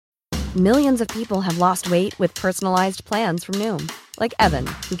Millions of people have lost weight with personalized plans from Noom. Like Evan,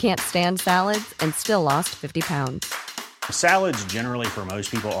 who can't stand salads and still lost 50 pounds. Salads generally for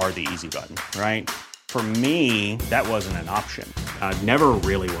most people are the easy button, right? For me, that wasn't an option. I never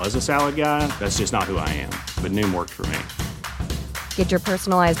really was a salad guy. That's just not who I am. But Noom worked for me. Get your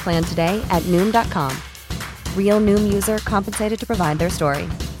personalized plan today at Noom.com. Real Noom user compensated to provide their story.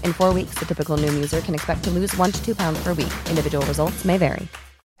 In 4 weeks, the typical Noom user can expect to lose 1 to 2 pounds per week. Individual results may vary.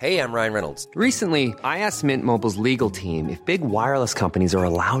 Hey, I'm Ryan Reynolds. Recently, I asked Mint Mobile's legal team if big wireless companies are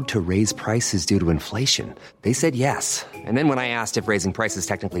allowed to raise prices due to inflation. They said yes. And then when I asked if raising prices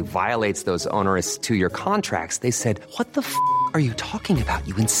technically violates those onerous 2-year contracts, they said, "What the f*** are you talking about,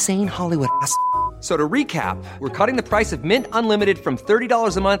 you insane Hollywood ass?" So to recap, we're cutting the price of Mint Unlimited from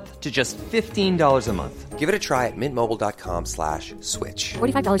 $30 a month to just $15 a month. Give it a try at mintmobile.com/switch.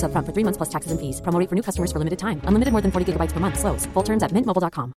 $45 up front for 3 months plus taxes and fees. Promo rate for new customers for limited time. Unlimited more than 40 gigabytes per month. Slows full terms at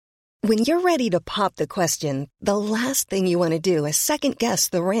mintmobile.com. When you're ready to pop the question, the last thing you want to do is second-guess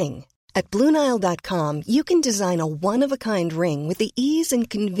the ring. At BlueNile.com, you can design a one-of-a-kind ring with the ease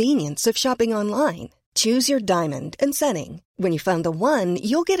and convenience of shopping online. Choose your diamond and setting. When you find the one,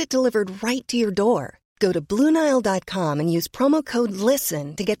 you'll get it delivered right to your door. Go to BlueNile.com and use promo code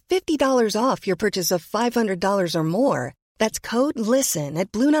LISTEN to get $50 off your purchase of $500 or more. That's code LISTEN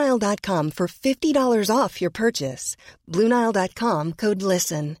at BlueNile.com for $50 off your purchase. BlueNile.com, code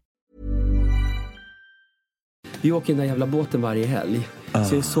LISTEN. Vi åker den där jävla båten varje helg. Så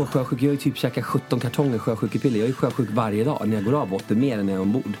jag är så sjösjuk. Jag har ju typ käkat 17 kartonger sjösjukepiller. Jag är sjösjuk varje dag när jag går av båten, mer än när jag är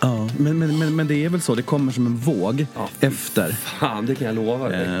ombord. Ja, men det är väl så. Det kommer som en våg efter. Fan, det kan jag lova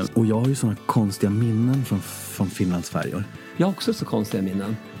dig. Och jag har ju såna konstiga minnen från Finlands färjor. Jag har också så konstiga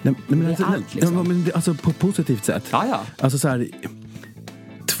minnen. Nej, men alltså, allt liksom. Alltså på positivt sätt. Ja. Alltså så här...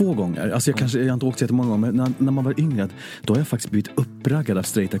 2 gånger, alltså jag har inte åkt så jättemånga gånger, men när man var yngre, då har jag faktiskt blivit uppraggad av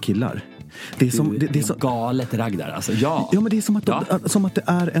straighta killar. Det är som det är så galet ragg där alltså. Ja, men det är som att det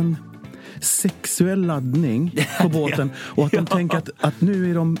är en sexuell laddning på båten och att de tänker att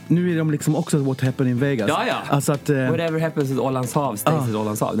nu är de liksom också what happened in Vegas. Ja. Alltså att whatever happens at Ålands hav stays at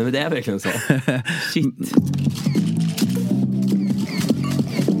Ålands hav. Nej, men det är verkligen så. Shit.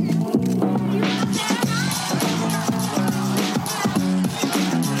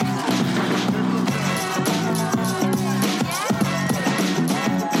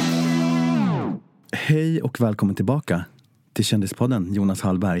 Hej och välkommen tillbaka till Kändispodden, Jonas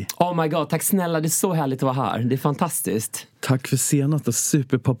Hallberg. Oh my god, tack snälla, det är så härligt att vara här. Det är fantastiskt. Tack för senast och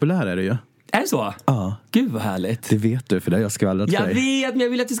superpopulär är det ju. Är det så? Ja. Gud vad härligt. Det vet du, för det har jag skvallrat för dig. Jag vet, men jag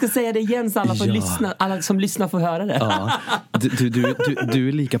vill att du ska säga det igen så alla som lyssnar får höra det. Ja. Du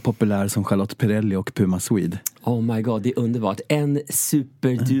är lika populär som Charlotte Perrelli och Puma Swede. Oh my god, det är underbart. En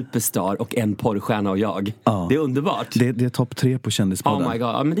superduperstar och en porrstjärna och jag. Ja. Det är underbart. Det är topp 3 på Kändispodden. Oh my god,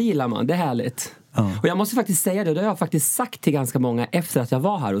 ja, men det gillar man. Det är härligt. Ja. Och jag måste faktiskt säga det har jag faktiskt sagt till ganska många efter att jag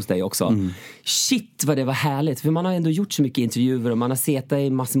var här hos dig också. Shit vad det var härligt. För man har ändå gjort så mycket intervjuer och man har sett dig i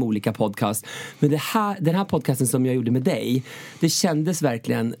massor med olika podcast. Men den här podcasten som jag gjorde med dig, det kändes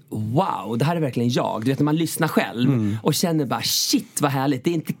verkligen wow, det här är verkligen jag. Du vet när man lyssnar själv och känner bara shit vad härligt. Det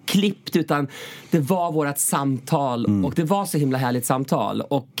är inte klippt utan det var vårat samtal och det var så himla härligt samtal.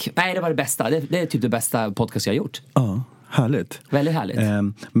 Och nej, det var det bästa. Det är typ det bästa podcast jag har gjort. Ja. Härligt. Väldigt härligt.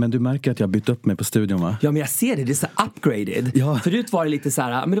 Men du märker att jag har bytt upp mig på studion, va? Ja, men jag ser det. Det är så upgraded. Ja. Förut var det lite så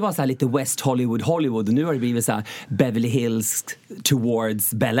här, men det var så här lite West Hollywood. Och nu har det blivit så här Beverly Hills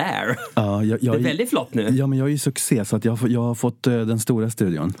towards Bel Air. Ja, det är väldigt flott nu. Ja, men jag är ju succé så att jag har fått den stora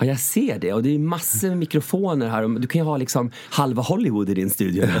studion. Ja, jag ser det. Och det är massor med mikrofoner här. Du kan ju ha liksom halva Hollywood i din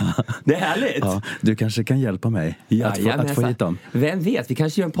studio. Ja. Det är härligt. Ja, du kanske kan hjälpa mig att få hit dem. Vem vet, vi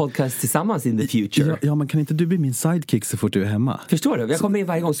kanske gör en podcast tillsammans in the future. Ja, men kan inte du bli min sidekick så fort du är hemma? Förstår du? Jag kommer in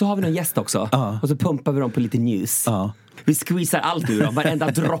varje gång. Så har vi någon gäst också. Ja. Och så pumpar vi dem på lite news. Ja. Vi squeezar allt ur dem.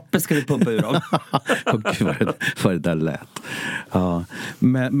 Varenda droppe ska vi pumpa ur dem. Vad det där lät. Ja.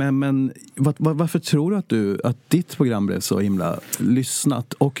 Men varför tror du att ditt program blev så himla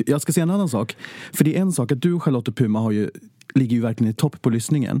lyssnat? Och jag ska säga en annan sak. För det är en sak att du och Charlotte och Puma ligger ju verkligen i topp på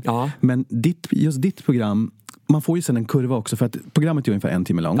lyssningen. Ja. Men just ditt program, man får ju sen en kurva också. För att programmet är ungefär 1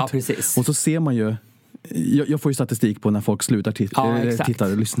 timme långt. Ja, precis. Och så ser man ju... Jag får ju statistik på när folk slutar titta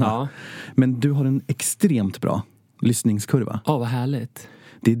och lyssna. Ja. Men du har en extremt bra lyssningskurva. Vad härligt.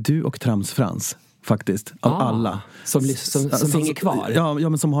 Det är du och Trams Frans faktiskt, av alla. Som hänger kvar. Ja,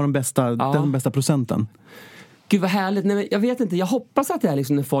 men som har den bästa procenten. Gud vad härligt. Nej, men jag vet inte, jag hoppas att det är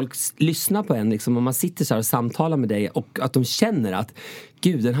liksom när folk lyssnar på en liksom, om man sitter så här och samtalar med dig och att de känner att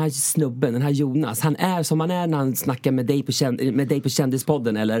gud, den här snubben, den här Jonas, han är som han är när han snackar med dig på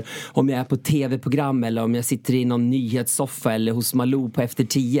Kändispodden, eller om jag är på tv-program, eller om jag sitter i någon nyhetssoffa eller hos Malou på Efter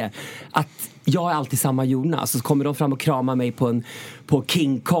 10, att jag är alltid samma Jonas. Så kommer de fram och kramar mig på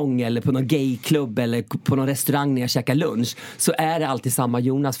King Kong eller på någon gayklubb eller på någon restaurang när jag käkar lunch, så är det alltid samma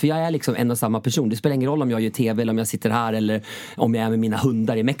Jonas, för jag är liksom en och samma person. Det spelar ingen roll om jag gör tv eller om jag sitter här eller om jag är med mina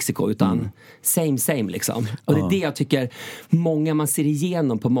hundar i Mexiko, utan same liksom. Och det är det jag tycker många man ser igenom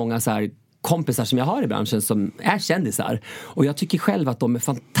på många så här kompisar som jag har i branschen som är kändisar. Och jag tycker själv att de är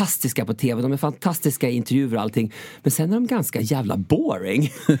fantastiska på tv, de är fantastiska i intervjuer och allting. Men sen är de ganska jävla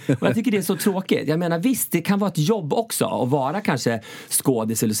boring. Och jag tycker det är så tråkigt. Jag menar visst, det kan vara ett jobb också att vara kanske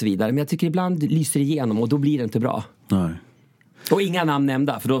skådis eller så vidare. Men jag tycker ibland lyser igenom och då blir det inte bra. Nej. Och inga namn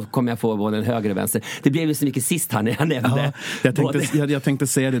nämnda, för då kommer jag få både en höger och vänster. Det blev ju så mycket sist här när jag nämnde. Ja, jag tänkte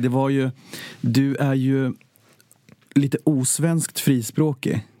säga det. Det var ju, du är ju lite osvenskt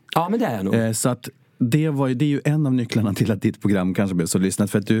frispråkig. Ja, men det är jag nog. Så att det är ju en av nycklarna till att ditt program kanske blev så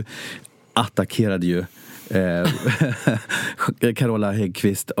lyssnat. För att du attackerade ju Carola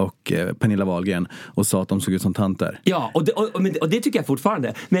Häggkvist och Pernilla Wahlgren och sa att de såg ut som tanter. Ja, och det tycker jag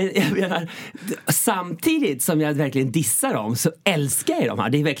fortfarande. Men jag menar, samtidigt som jag verkligen dissar dem så älskar jag de här.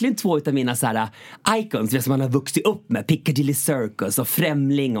 Det är verkligen två utav mina så här icons som man har vuxit upp med. Piccadilly Circus och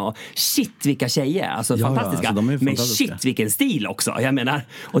Främling och shit vilka tjejer. Alltså fantastiska. Alltså, men fantastiska. Shit vilken stil också. Jag menar,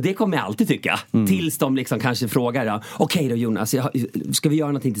 och det kommer jag alltid tycka. Tills de liksom kanske frågar okej då Jonas, ska vi göra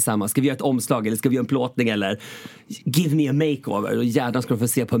någonting tillsammans? Ska vi göra ett omslag eller ska vi göra en plåtning eller give me a makeover? Och gärna ska de få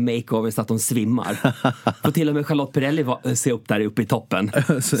se på en makeover så att de svimmar. Och till och med Charlotte Perrelli se upp där uppe i toppen.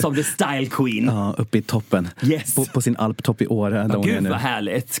 Som the style queen. Ja, uppe i toppen. Yes. På sin alptopp i Åre. Ja, gud vad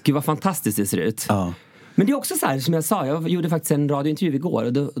härligt. Gud vad fantastiskt det ser ut. Ja. Men det är också så här, som jag sa, jag gjorde faktiskt en radiointervju igår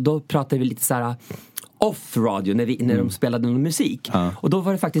och då pratade vi lite så här off-radio när de spelade någon musik. Och då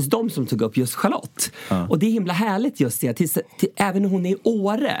var det faktiskt de som tog upp just Charlotte. Och det är himla härligt just det. Även när hon är i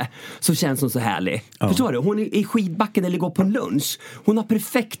Åre så känns hon så härlig. Förstår du? Hon är i skidbacken eller går på en lunch. Hon har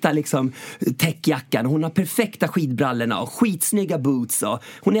perfekta liksom täckjackan. Hon har perfekta skidbrallorna och skitsnygga boots. Och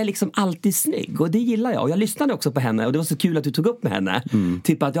hon är liksom alltid snygg. Och det gillar jag. Och jag lyssnade också på henne. Och det var så kul att du tog upp med henne.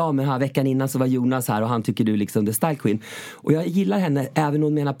 Typ att men här veckan innan så var Jonas här och han tycker du liksom the style queen. Och jag gillar henne även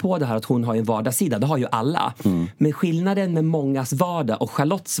hon menar på det här att hon har en vardagssida. Det har ju alla. Men skillnaden med mångas vardag och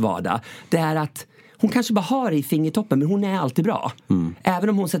Charlottes vardag, det är att hon kanske bara har det i fingertoppen, men hon är alltid bra. Även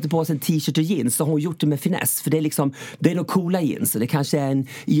om hon sätter på sig en t-shirt och jeans så har hon gjort det med finess. För det är liksom, det är nog coola jeans. Det kanske är en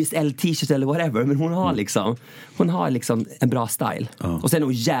ISL-t-shirt eller whatever. Men hon har liksom en bra style. Och sen är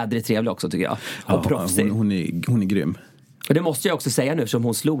hon jädrigt trevlig också tycker jag. Och proffsig. Hon är grym. Och det måste jag också säga nu eftersom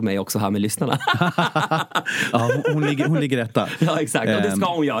hon slog mig också här med lyssnarna. Ja, hon ligger rätta. Ja, exakt. Och det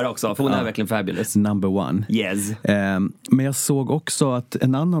ska hon göra också, för hon är verkligen fabulous. Number one. Yes. Men jag såg också att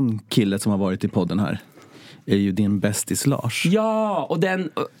en annan kille som har varit i podden här är ju din bästis Lars. Ja, och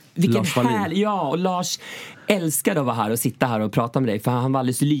vilken Lars Wallin. Ja, och Lars älskade att vara här och sitta här och prata med dig. För han var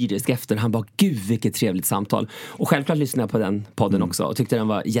alldeles lyrisk efter. Han bara, gud vilket trevligt samtal. Och självklart lyssnade jag på den podden också och tyckte den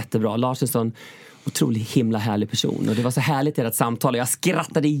var jättebra. Lars är en sån otroligt himla härlig person. Och det var så härligt i ert samtal. Jag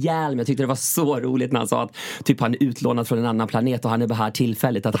skrattade ihjäl mig. Jag tyckte det var så roligt när han sa att typ han är utlånad från en annan planet och han är bara här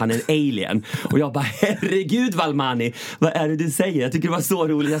tillfälligt, att han är en alien. Och jag bara, herregud Valmani, vad är det du säger? Jag tycker det var så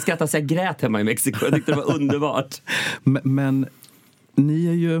roligt. Jag skrattade så jag grät hemma i Mexiko. Jag tyckte det var underbart. Men ni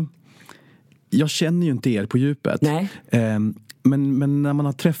är ju... Jag känner ju inte er på djupet. Nej. Men när man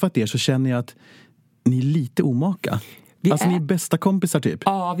har träffat er så känner jag att ni är lite omaka. Ni är bästa kompisar typ.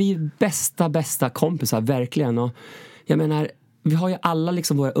 Ja, vi är bästa kompisar, verkligen. Och jag menar, vi har ju alla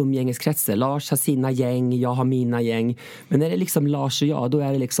liksom våra umgängeskretsar. Lars har sina gäng, jag har mina gäng. Men när det är liksom Lars och jag, då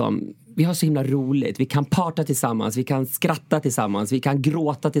är det liksom... Vi har så himla roligt. Vi kan parta tillsammans, vi kan skratta tillsammans, vi kan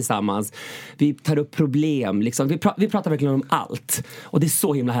gråta tillsammans. Vi tar upp problem, liksom. Vi pratar verkligen om allt. Och det är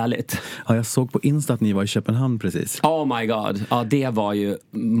så himla härligt. Ja, jag såg på Insta att ni var i Köpenhamn precis. Oh my god, ja det var ju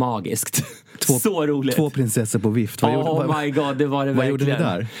magiskt. Så roligt. 2 prinsessor på vift. My god, det var det verkligen. Vad gjorde ni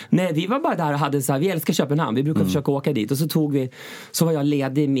där? Nej, vi var bara där och hade så här, vi älskar Köpenhamn. Vi brukar försöka åka dit. Och så var jag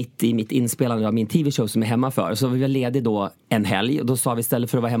ledig mitt i mitt inspelande av min tv-show som är hemma för. Så vi var ledig då en helg. Och då sa vi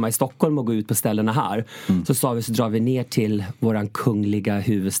istället för att vara hemma i Stockholm och gå ut på ställena här, så drar vi ner till våran kungliga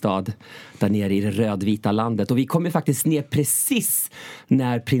huvudstad där nere i det rödvita landet. Och vi kom ju faktiskt ner precis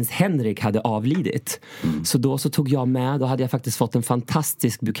när prins Henrik hade avlidit. Så då så tog jag med, då hade jag faktiskt fått en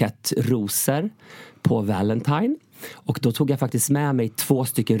fantastisk bukett rosor på Valentine. Och då tog jag faktiskt med mig 2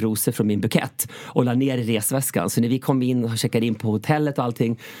 stycken rosor från min bukett och la ner i resväskan. Så när vi kom in och checkade in på hotellet och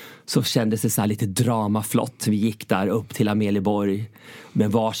allting, så kändes det så här lite dramaflott. Vi gick där upp till Amelieborg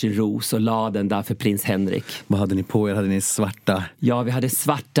med varsin ros och la den där för prins Henrik. Vad hade ni på er? Hade ni svarta? Ja, vi hade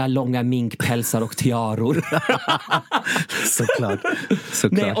svarta långa minkpälsar och tiaror. Såklart.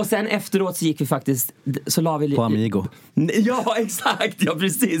 Nej, och sen efteråt så gick vi faktiskt så la vi på Amigo. Ja, exakt. Ja,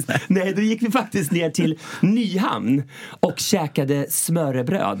 precis. Nej, då gick vi faktiskt ner till Nyhamn och käkade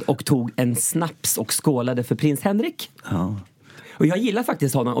smörrebröd och tog en snaps och skålade för prins Henrik. Ja. Och jag gillar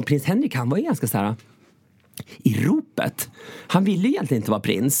faktiskt honom. Och prins Henrik, han var ju ganska så här i ropet. Han ville ju egentligen inte vara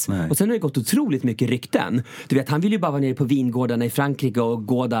prins. Nej. Och sen har det gått otroligt mycket rykten. Du vet, han ville ju bara vara nere på vingårdarna i Frankrike och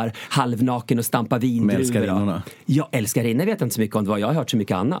gå där halvnaken och stampa vindruvor. Med älskarinnorna. Ja, älskarinnor vet jag inte så mycket om. Det var. Jag har hört så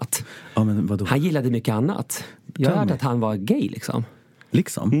mycket annat. Ja, men vadå? Han gillade mycket annat. Jag har hört att han var gay liksom.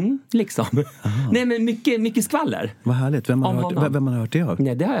 Liksom? Liksom. Nej, men mycket skvaller. Vad härligt. Vem har hört det av?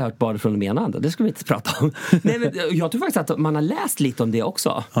 Nej, det har jag hört bara från de ena. Det ska vi inte prata om. Nej, men jag tror faktiskt att man har läst lite om det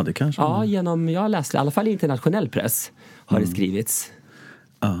också. Ja, det kanske. Ja, jag har läst, i alla fall i internationell press har det skrivits.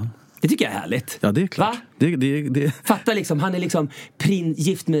 Ja. Det tycker jag är härligt. Ja, det är klart. Va? Det. Fatta liksom, han är liksom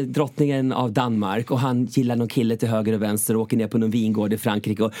gift med drottningen av Danmark och han gillar någon kille till höger och vänster och åker ner på någon vingård i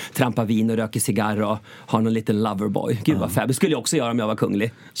Frankrike och trampar vin och röker cigarr och har någon liten loverboy. Gud vad fab. Det skulle jag också göra om jag var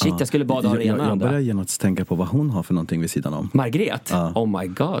kunglig. Shit, jag skulle bada av det ena. Jag börjar genast tänka på vad hon har för någonting vid sidan om. Margret? Ja. Oh my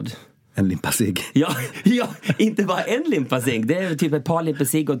god. En limpa cigg. Ja, inte bara en limpa cigg. Det är typ ett par limpa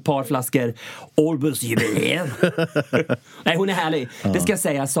cigg och ett par flaskor Ålbus jubileum. Nej, hon är härlig. Det ska jag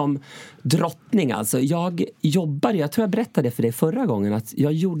säga som drottning alltså. Jag tror jag berättade för dig förra gången att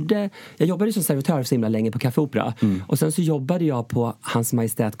jag jobbade som servitör så himla länge på Café Opera. Och sen så jobbade jag på Hans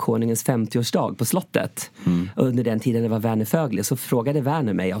Majestät Konungens 50-årsdag på slottet. Under den tiden det var Werner Fögli, så frågade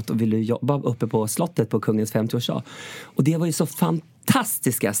Werner mig att ville du jobba uppe på slottet på kungens 50-årsdag. Och det var ju så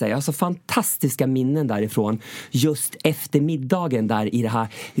fantastiska, säger jag. Alltså fantastiska minnen därifrån. Just efter middagen där i det här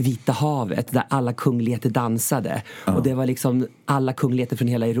Vita havet där alla kungligheter dansade. Och det var liksom alla kungligheter från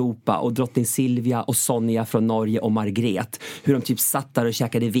hela Europa och drottning Silvia och Sonja från Norge och Margret. Hur de typ satt där och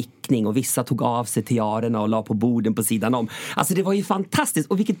käkade vickning och vissa tog av sig tiarerna och la på borden på sidan om. Alltså det var ju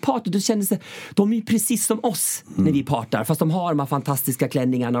fantastiskt. Och vilket party, du kände sig, de är ju precis som oss när vi partar. Fast de har de här fantastiska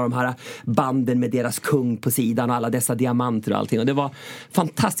klänningarna och de här banden med deras kung på sidan och alla dessa diamanter och allting. Och det var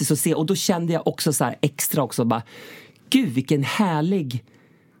fantastiskt att se. Och då kände jag också så här extra också bara, gud vilken härlig,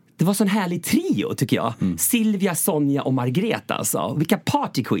 det var sån härlig trio tycker jag. Silvia, Sonja och Margret alltså. Vilka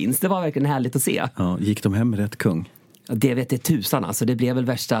party queens, det var verkligen härligt att se. Ja, gick de hem med rätt kung? Det vet jag tusan alltså, det blev väl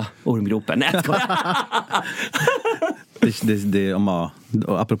värsta ormgropen. Nej,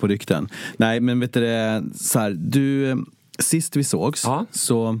 apropå rykten. Nej, men vet du det, så här, du, sist vi sågs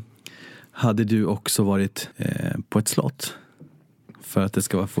så hade du också varit på ett slott. För att det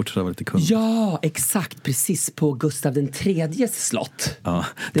ska fortsätta vara lite kung. Ja, exakt. Precis på Gustav den tredjes slott. Ja,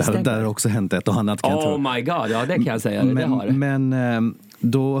 där har också hänt ett och annat kan jag tro. Oh my god, ja det kan jag säga. Men, det har det. Men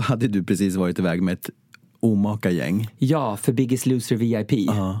då hade du precis varit iväg med ett omaka gäng. Ja, för Biggest Loser VIP.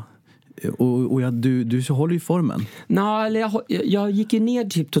 Ja. Och du håller ju formen. Jag gick ju ner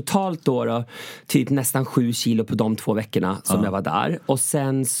typ totalt då typ nästan 7 kilo på de 2 veckorna som jag var där. Och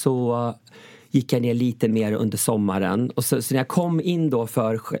sen så gick jag ner lite mer under sommaren. Och så när jag kom in då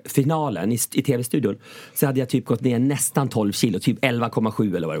för finalen i tv-studion så hade jag typ gått ner nästan 12 kilo. Typ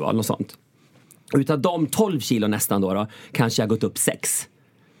 11,7 eller vad det var, något sånt. Och utav de 12 kilo nästan då kanske jag gått upp 6.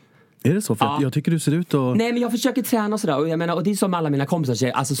 Är det så? För jag tycker du ser ut att... Nej, men jag försöker träna och sådär. Och jag menar, och det är som alla mina kompisar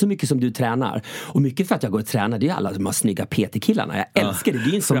säger, alltså så mycket som du tränar. Och mycket för att jag går och tränar, det är alla de här snygga PT-killarna. Jag älskar det, det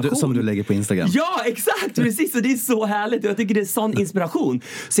är inspiration. Som du lägger på Instagram. Ja, exakt, precis. Och det är så härligt. Jag tycker det är sån inspiration.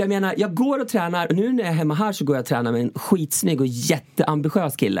 Så jag menar, jag går och tränar. Och nu när jag är hemma här så går jag och tränar med en skitsnygg och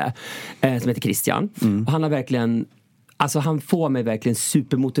jätteambitiös kille som heter Christian. Och han har verkligen... Alltså han får mig verkligen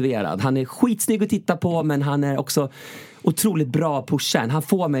supermotiverad. Han är skitsnygg att titta på, men han är också otroligt bra pushen. Han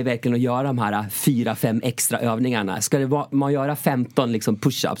får mig verkligen att göra de här 4-5 extra övningarna. Ska man göra 15 liksom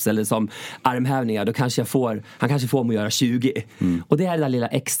push-ups eller som armhävningar, då kanske han kanske får mig att göra 20. Och det är det där lilla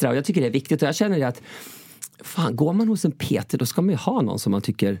extra. Och jag tycker det är viktigt. Och jag känner att fan, går man hos en PT, då ska man ju ha någon som man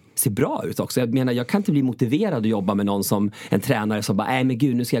tycker ser bra ut också. Jag menar, jag kan inte bli motiverad att jobba med någon som en tränare som bara, nej men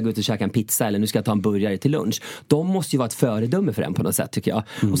gud, nu ska jag gå ut och käka en pizza eller nu ska jag ta en burgare till lunch. De måste ju vara ett föredöme för en på något sätt, tycker jag.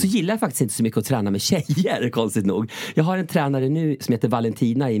 Och så gillar jag faktiskt inte så mycket att träna med tjejer, konstigt nog. Jag har en tränare nu som heter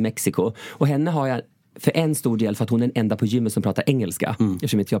Valentina i Mexiko, och henne har jag för en stor del för att hon är den enda på gymmet som pratar engelska,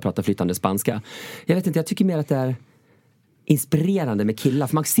 eftersom inte jag pratar flytande spanska. Jag vet inte, jag tycker mer att det är inspirerande med killar,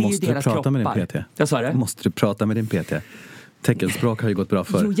 för man ser ju deras kroppar. Måste du prata med din PT? Jag sa det. Måste du prata med din PT? Teckenspråk har ju gått bra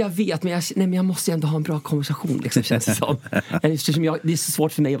för. Jo, jag vet, men jag måste ju ändå ha en bra konversation liksom, känns det som. Eftersom det är så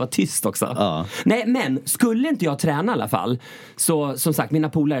svårt för mig att vara tyst också. Ja. Nej, men skulle inte jag träna i alla fall, så som sagt, mina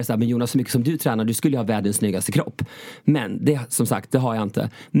polare säger, men Jonas, så mycket som du tränar, du skulle ha världens snyggaste kropp. Men det, som sagt, det har jag inte.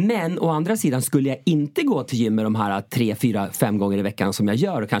 Men å andra sidan skulle jag inte gå till gym med de här 3, 4, 5 gånger i veckan som jag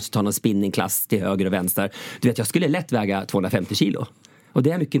gör och kanske ta någon spinningklass till höger och vänster. Du vet, jag skulle lätt väga 250 kilo. Och det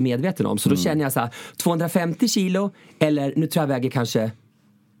är jag mycket medveten om. Så då känner jag så här, 250 kilo, eller nu tror jag väger kanske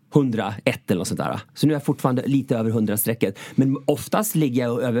 101 eller något sånt där. Så nu är jag fortfarande lite över 100-strecket. Men oftast ligger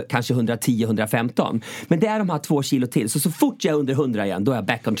jag över kanske 110-115. Men det är de här 2 kilo till. Så fort jag är under 100 igen, då är jag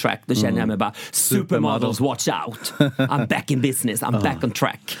back on track. Då känner jag mig bara, supermodels, watch out. I'm back in business, I'm back on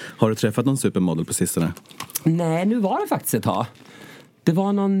track. Har du träffat någon supermodel på sistone? Nej, nu var det faktiskt ett tag. Det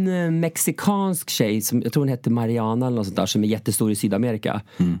var någon mexikansk tjej som, jag tror hon hette Mariana eller något sånt där, som är jättestor i Sydamerika,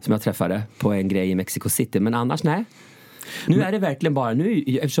 som jag träffade på en grej i Mexico City. Men annars nej. Nu är det verkligen bara,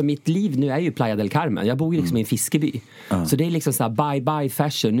 eftersom mitt liv nu är ju Playa del Carmen. Jag bor ju liksom i en fiskeby. Så det är liksom så här bye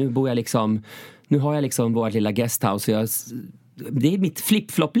fashion. Nu har jag liksom vårt lilla guesthouse. Det är mitt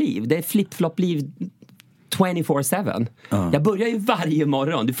flip-flop-liv. Det är flip-flop-liv 24/7. Jag börjar ju varje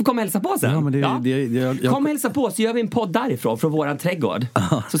morgon. Du får komma och hälsa på sen. Ja, men Kom och hälsa på, så gör vi en podd därifrån, från våran trädgård.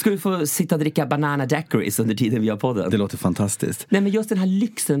 Så ska du få sitta och dricka banana daiquiris under tiden vi gör podden. Det låter fantastiskt. Nej, men just den här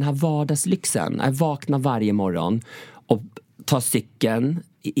lyxen, den här vardagslyxen. Jag vaknar varje morgon och tar cykeln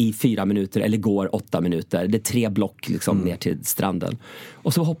i 4 minuter eller går 8 minuter. Det är 3 block liksom ner till stranden.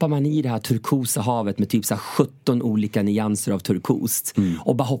 Och så hoppar man i det här turkosa havet med typ så här 17 olika nyanser av turkost.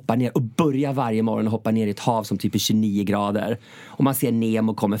 Och bara hoppar ner och börjar varje morgon och hoppar ner i ett hav som typ är 29 grader. Och man ser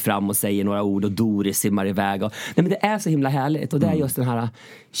Nemo kommer fram och säger några ord och Doris simmar iväg. Nej, men det är så himla härligt. Och det är just den här,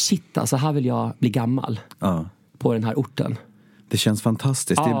 shit alltså, här vill jag bli gammal. På den här orten. Det känns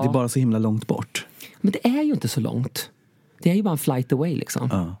fantastiskt. Det är bara så himla långt bort. Men det är ju inte så långt. Det är ju bara en flight away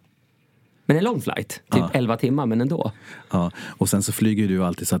liksom. Men en lång flight, typ 11 timmar, men ändå. Ja, och sen så flyger du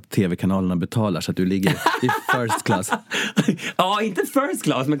alltid så att tv-kanalerna betalar så att du ligger i first class. Ja, inte first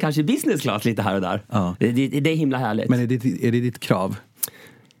class, men kanske business class lite här och där. Det är himla härligt. Men är det ditt krav?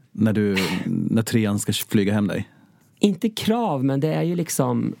 När 3an ska flyga hem dig? Inte krav, men det är ju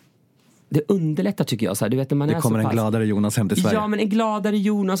liksom... Det underlättar tycker jag så här. Du vet, när man det är kommer så en gladare Jonas hem till Sverige. Ja, men en gladare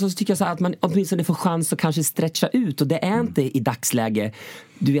Jonas. Och så tycker jag så här att man åtminstone får chans att kanske stretcha ut. Och det är inte i dagsläge.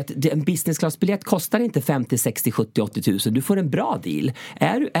 Du vet, en business class-biljett kostar inte 50, 60, 70, 80 000. Du får en bra deal.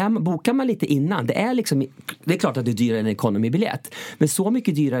 Bokar man lite innan, det är klart att det är dyrare än en economy-biljett. Men så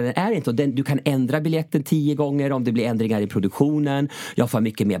mycket dyrare är det inte. Och du kan ändra biljetten 10 gånger om det blir ändringar i produktionen. Jag får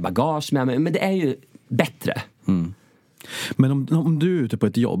mycket mer bagage med mig. Men det är ju bättre. Men om du är ute på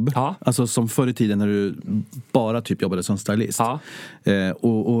ett jobb, alltså som förr i tiden när du bara typ jobbade som stylist,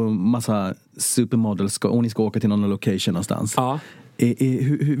 och massa supermodels och ni ska åka till någon location någonstans,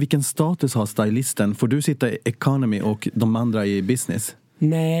 vilken status har stylisten? Får du sitta i economy och de andra i business?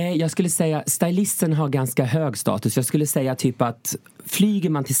 Nej, jag skulle säga stylisten har ganska hög status. Jag skulle säga typ att flyger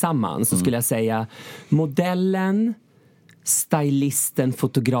man tillsammans så skulle jag säga modellen, stylisten,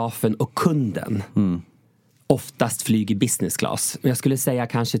 fotografen och kunden oftast flyger business class. Jag skulle säga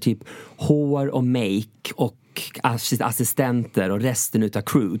kanske typ hår och make och assistenter och resten utav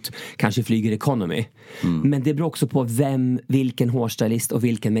crewet kanske flyger economy. Men det beror också på vilken hårstylist och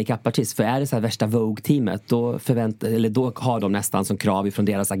vilken makeup-artist. För är det så här värsta Vogue-teamet, då har de nästan som krav ifrån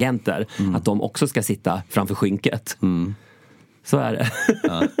deras agenter att de också ska sitta framför skynket. Så är det.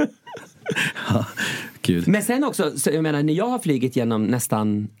 Gud. Men sen också, så jag menar, när jag har flygit genom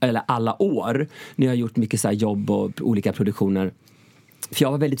nästan eller alla år, när jag har gjort mycket så här jobb och olika produktioner, för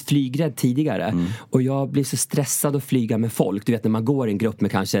jag var väldigt flygrädd tidigare och jag blev så stressad att flyga med folk. Du vet, när man går i en grupp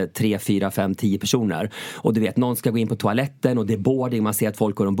med kanske 3, 4, 5, 10 personer och du vet, någon ska gå in på toaletten och det är boarding, man ser att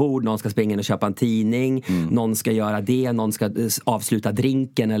folk går ombord, någon ska springa in och köpa en tidning, någon ska göra det, någon ska avsluta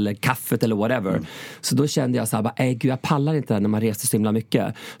drinken eller kaffet eller whatever. Så då kände jag så här, gud, jag pallar inte det när man reser så himla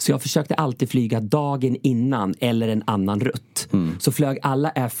mycket. Så jag försökte alltid flyga dagen innan eller en annan rutt. Så flög alla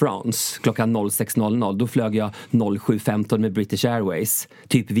Air France klockan 06.00, då flög jag 07.15 med British Airways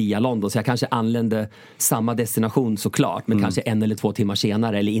typ via London, så jag kanske anlände samma destination såklart, men kanske 1 eller 2 timmar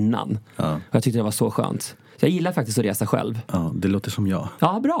senare eller innan. Och jag tyckte det var så skönt. Så jag gillar faktiskt att resa själv. Ja, det låter som jag.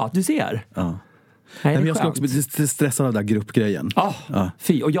 Ja, bra, du ser. Nej, men jag ska också bli stressad av den där gruppgrejen.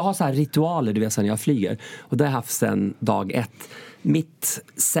 Fy. Och jag har så här ritualer, du vet, när jag flyger. Och det har jag haft sedan dag 1. mitt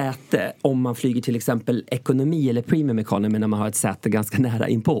säte, om man flyger till exempel ekonomi eller premium economy, när man har ett säte ganska nära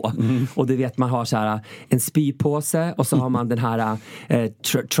inpå. Och du vet, man har så här en spypåse och så har man den här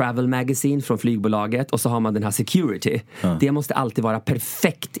travel magazine från flygbolaget och så har man den här security. Det måste alltid vara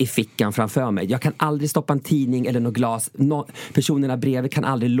perfekt i fickan framför mig. Jag kan aldrig stoppa en tidning eller något glas. Personerna bredvid kan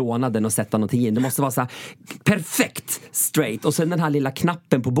aldrig låna den och sätta någonting in. Det måste vara så här perfekt straight. Och sen den här lilla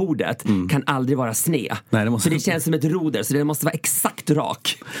knappen på bordet kan aldrig vara sned. Nej, det måste... Så det känns som ett roder, så det måste vara exakt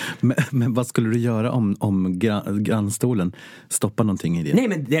rak. Men vad skulle du göra om grannstolen stoppar någonting i det? Nej,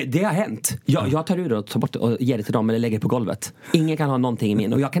 men det har hänt. Jag tar ur det och tar bort det och ger det till dem eller lägger det på golvet. Ingen kan ha någonting i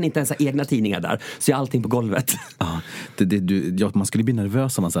min. Och jag kan inte ens ha egna tidningar där. Så jag har allting på golvet. Man skulle bli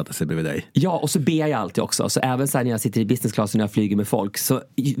nervös om man satte sig bredvid dig. Ja, och så ber jag alltid också. Så även så här när jag sitter i business class och när jag flyger med folk, så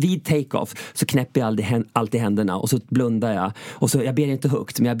vid take-off så knäpper jag alltid händerna och så blundar jag. Och så, jag ber inte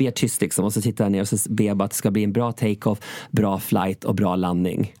högt, men jag ber tyst liksom. Och så tittar jag ner och så ber jag bara att det ska bli en bra take-off, bra flight och bra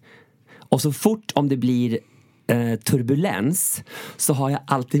landning. Och så fort om det blir turbulens så har jag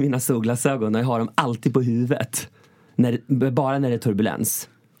alltid mina solglasögon och jag har dem alltid på huvudet. Bara när det är turbulens.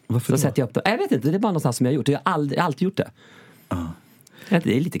 Varför så då? sätter jag upp det. Jag vet inte, det är bara någonstans som jag har gjort. Jag har alltid gjort det.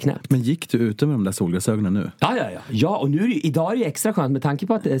 Det är lite knäppt. Men gick du ute med de där solglasögonen nu? Ja, och nu idag är det extra skönt med tanke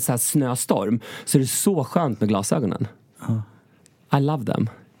på att det är så här snöstorm, så är det så skönt med glasögonen. I love them.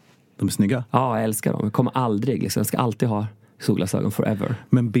 De är snygga? Ja, jag älskar dem. Jag kommer aldrig, liksom. Jag ska alltid ha solglasögon forever.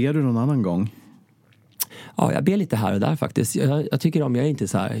 Men ber du någon annan gång? Ja, jag ber lite här och där faktiskt. Jag tycker jag är inte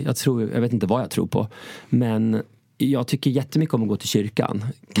så här, jag vet inte vad jag tror på, men jag tycker jättemycket om att gå till kyrkan.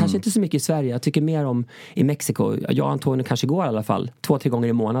 Kanske inte så mycket i Sverige. Jag tycker mer om i Mexiko. Jag och Antonio kanske går i alla fall 2-3 gånger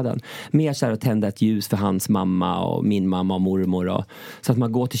i månaden. Mer så här att tända ett ljus för hans mamma och min mamma och mormor. Så att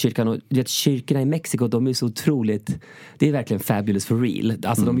man går till kyrkan. Och du vet, kyrkorna i Mexiko, de är så otroligt... Det är verkligen fabulous for real.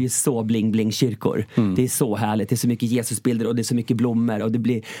 Alltså de är ju så bling-bling kyrkor. Det är så härligt. Det är så mycket Jesusbilder och det är så mycket blommor. Och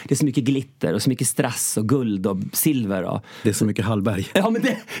det är så mycket glitter och så mycket strass och guld och silver. Det är så mycket Hallberg. Ja, men det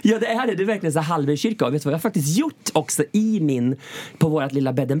är det. Det är verkligen så här Hallbergkyrka. Och vet du vad jag har faktiskt gjort också på vårt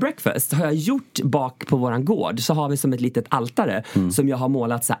lilla bed and breakfast, har jag gjort bak på våran gård, så har vi som ett litet altare som jag har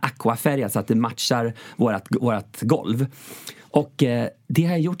målat så här aquafärgat så att det matchar vårat golv. Och det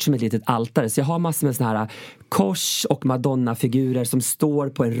har jag gjort som ett litet altare. Så jag har massor med såna här kors och Madonna-figurer som står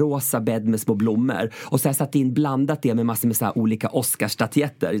på en rosa bädd med små blommor. Och så har jag satt in, blandat det med massor med så här olika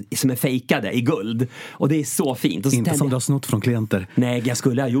Oscarsstatyetter som är fejkade i guld. Och det är så fint. Och så inte som du har snott från klienter. Nej, jag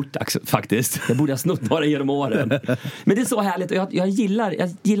skulle ha gjort det faktiskt. Jag borde ha snott några genom åren. Men det är så härligt. Och jag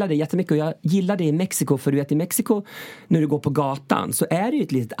gillar det jättemycket. Och jag gillar det i Mexiko. För du vet, i Mexiko, när du går på gatan, så är det ju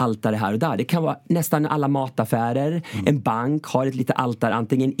ett litet altare här och där. Det kan vara nästan alla mataffärer. En bank har ett litet altare,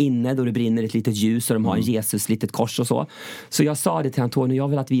 antingen inne då det brinner ett litet ljus och de har en Jesus, litet kors och så. Så jag sa det till Antonio, jag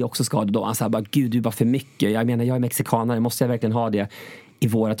vill att vi också ska ha det då. Han sa bara, gud, du är bara för mycket. Jag menar, jag är mexikanare, måste jag verkligen ha det i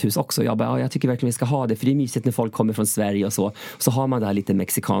vårat hus också? Jag bara, jag tycker verkligen vi ska ha det, för det är mysigt när folk kommer från Sverige och så. Så har man det här lite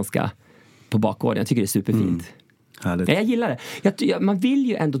mexikanska på bakgården. Jag tycker det är superfint. Härligt. Jag gillar det. Man vill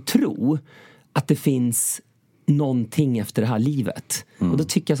ju ändå tro att det finns någonting efter det här livet. Och då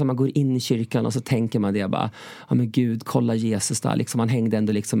tycker jag som man går in i kyrkan och så tänker man det bara, ja men gud, kolla Jesus där. Liksom, han hängde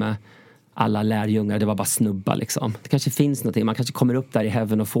ändå liksom med alla lärjungar, det var bara snubba liksom. Det kanske finns någonting, man kanske kommer upp där i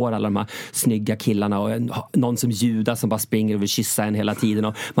heaven och får alla de här snygga killarna och någon som Judas som bara springer och vill kyssa en hela tiden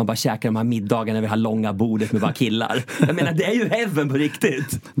och man bara käkar de här middagarna vid det här långa bordet med bara killar. Jag menar, det är ju heaven på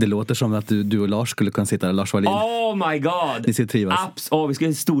riktigt. Det låter som att du och Lars skulle kunna sitta där, Lars Wallin. Oh my god! Ni ska trivas. Vi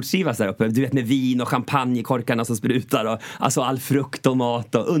skulle stortrivas där uppe. Du vet, med vin och champagnekorkarna som sprutar och alltså all frukt och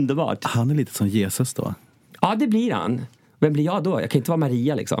mat och underbart. Han är lite som Jesus då. Ja, det blir han. Vem blir jag då? Jag kan inte vara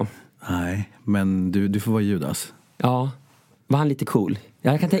Maria liksom. Nej, men du får vara Judas. Ja, var han lite cool?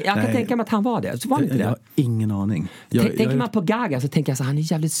 Jag kan tänka mig att han var det. Så var han inte det? Jag har ingen aning. Tänker man på Gaga så tänker jag så han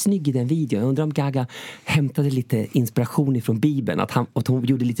är jävligt snygg i den videon. Jag undrar om Gaga hämtade lite inspiration ifrån Bibeln. Att hon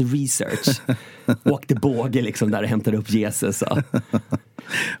gjorde lite research. Åkte båge liksom där och hämtade upp Jesus.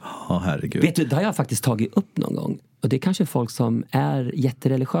 Ja, herregud. Vet du, det har jag faktiskt tagit upp någon gång. Och det är kanske folk som är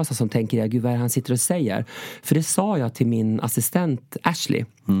jättereligiösa som tänker, gud, vad är det han sitter och säger? För det sa jag till min assistent Ashley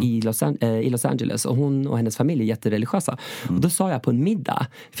i Los Angeles. Och hon och hennes familj är jättereligiösa. Och då sa jag på en middag,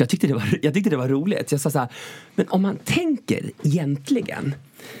 för jag tyckte det var roligt. Jag sa så här, men om man tänker egentligen,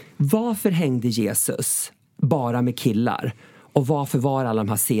 varför hängde Jesus bara med killar? Och varför var alla de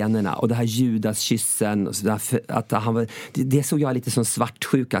här scenerna och det här Judas-kyssen och så där, att han var, det såg jag lite som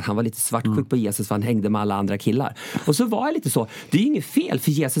svartsjuk, att han var lite svartsjuk på Jesus för han hängde med alla andra killar. Och så var jag lite så, det är ju inget fel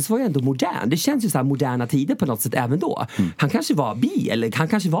för Jesus var ju ändå modern. Det känns ju så här moderna tider på något sätt även då. Han kanske var bi eller han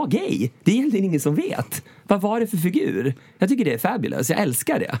kanske var gay. Det är egentligen ingen som vet. Vad var det för figur? Jag tycker det är fabulous, jag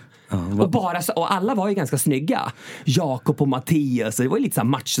älskar det. Och alla var ju ganska snygga. Jakob och Mattias, det var ju lite så här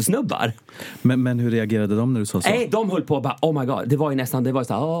machosnubbar. Men hur reagerade de när du sa så? Nej, de höll på och bara, oh my god. Det var ju så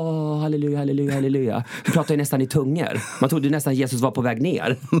här, halleluja, halleluja, halleluja. De pratade ju nästan i tungor. Man trodde nästan Jesus var på väg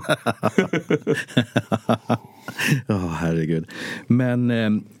ner. Herregud. Men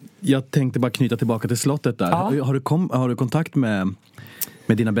jag tänkte bara knyta tillbaka till slottet där. Ja. Har du kontakt med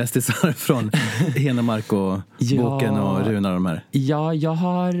dina bästisar från Henemark och Boken och Runar och de här? Ja, jag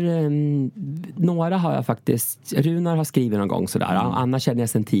har några har jag faktiskt. Runar har skrivit någon gång sådär. Anna känner jag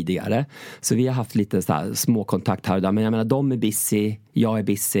sedan tidigare. Så vi har haft lite så här små kontakt här och där. Men jag menar, de är busy, jag är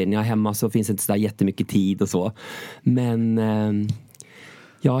busy. När jag är hemma så finns det inte så där jättemycket tid och så. Men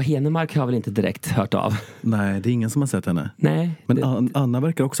Henemark har väl inte direkt hört av. Nej, det är ingen som har sett henne. Nej. Men Anna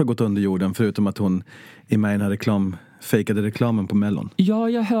verkar också ha gått under jorden, förutom att hon är med i den här fejkade reklamen på Mellon. Ja,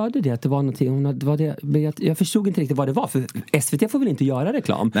 jag hörde det, att det var någonting. Jag förstod inte riktigt vad det var. För SVT får väl inte göra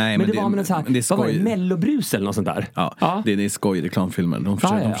reklam? Nej, men det var med något så här, vad var det? Mellobrus eller något sånt där? Ja. Det är skoj reklamfilmer. De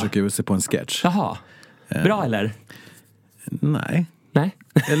försöker se på en sketch. Jaha. Bra eller? Nej.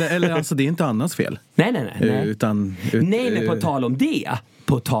 Eller alltså, det är inte Annas fel. Nej. Nej, men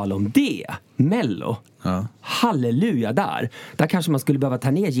på tal om det. Mello. Ja. Halleluja där kanske man skulle behöva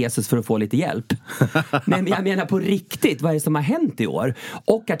ta ner Jesus för att få lite hjälp. Men jag menar på riktigt, vad är det som har hänt i år?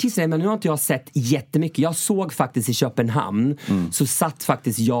 Och artister, men nu har inte jag sett jättemycket. Jag såg faktiskt i Köpenhamn så satt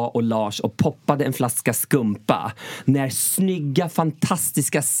faktiskt jag och Lars och poppade en flaska skumpa när snygga,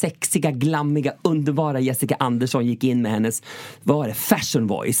 fantastiska, sexiga, glammiga, underbara Jessica Andersson gick in med hennes, vad var det, Fashion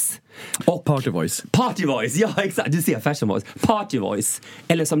Voice. Och Party Voice, ja exakt, du ser Fashion Voice, Party Voice,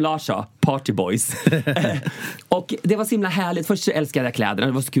 eller som Lars sa, Party Boys. Och det var så himla härligt. Först så älskade jag kläderna,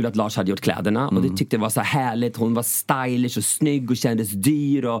 det var så kul att Lars hade gjort kläderna och det tyckte jag var så härligt. Hon var stylish och snygg och kändes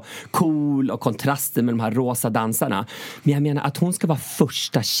dyr och cool och kontrasten med de här rosa dansarna. Men jag menar att hon ska vara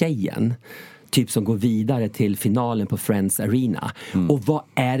första tjejen typ som går vidare till finalen på Friends Arena. Och vad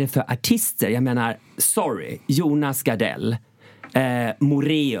är det för artister? Jag menar, Jonas Gardell,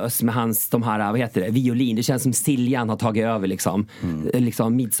 Moreus med hans, de här, vad heter det, violin. Det känns som Siljan har tagit över liksom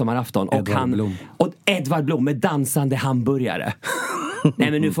midsommarafton. Och Edvard Blom med dansande hamburgare.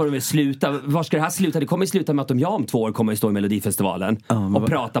 Nej, men nu får de väl sluta. Var ska det här sluta? Det kommer sluta med att jag om 2 år kommer att stå i Melodifestivalen och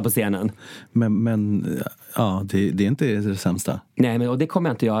prata på scenen. Men det är inte det sämsta. Nej, men och det kommer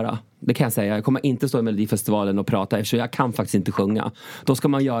jag inte göra. Det kan jag säga. Jag kommer inte stå i Melodifestivalen och prata, eftersom jag kan faktiskt inte sjunga. Då ska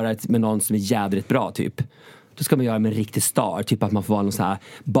man göra det med någon som är jävligt bra typ. Då ska man göra med en riktig star. Typ att man får vara någon så här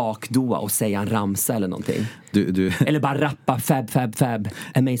bakdoa och säga en ramsa eller någonting. Eller bara rappa fab.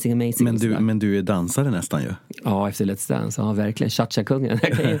 Amazing. Men du är dansare nästan ju. Ja, efter Let's Dance. Ja, verkligen. Cha-cha-kungen.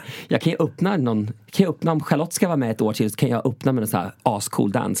 Jag kan ju öppna om Charlotte ska vara med ett år till, så kan jag öppna med en så här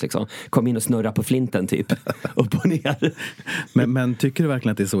ascool dans liksom. Kom in och snurra på flinten typ. Upp och ner. Men tycker du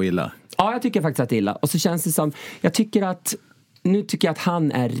verkligen att det är så illa? Ja, jag tycker faktiskt att det är illa. Och så känns det som, nu tycker jag att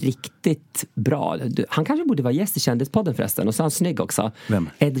han är riktigt bra. Han kanske borde vara gäst i Kändispodden förresten. Och så är han snygg också. Vem?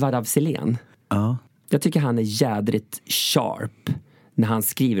 Edvard af Sillén. Ja. Jag tycker han är jädrigt sharp när han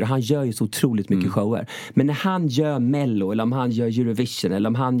skriver. Och han gör ju så otroligt mycket shower. Men när han gör Mello, eller om han gör Eurovision, eller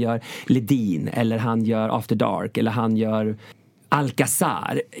om han gör Ledin, eller han gör After Dark, eller han gör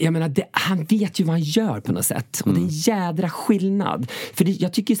Alcazar. Jag menar, han vet ju vad han gör på något sätt. Och det är en jädra skillnad. För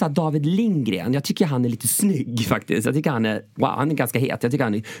jag tycker så att David Lindgren, jag tycker han är lite snygg faktiskt. Jag tycker han är ganska het. Jag tycker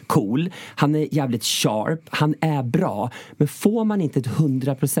han är cool. Han är jävligt sharp. Han är bra. Men får man inte ett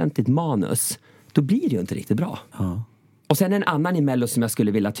 100% manus, då blir det ju inte riktigt bra. Ja. Och sen en annan i Mello som jag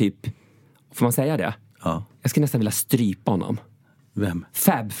skulle vilja typ, får man säga det? Ja. Jag skulle nästan vilja strypa honom. Vem?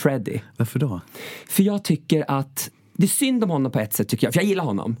 Fab Freddy. Varför då? För jag tycker att det är synd om honom på ett sätt, tycker jag. För jag gillar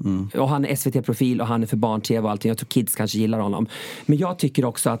honom. Och han är SVT-profil och han är för barn-tv och allting. Jag tror kids kanske gillar honom. Men jag tycker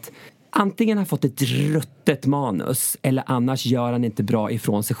också att antingen har fått ett ruttet manus, eller annars gör han inte bra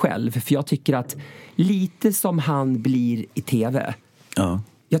ifrån sig själv. För jag tycker att lite som han blir i tv. Ja.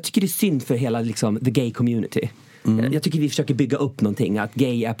 Jag tycker det är synd för hela liksom, the gay community. Jag tycker vi försöker bygga upp någonting, att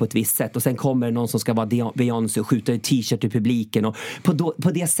gay är på ett visst sätt, och sen kommer någon som ska vara Beyoncé och skjuta en t-shirt i publiken, och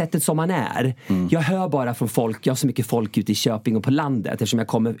på det sättet som man är. Jag hör bara från folk, jag har så mycket folk ute i Köping och på landet, eftersom jag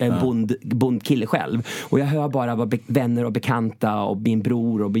kommer en bondkille själv, och jag hör bara vad vänner och bekanta och min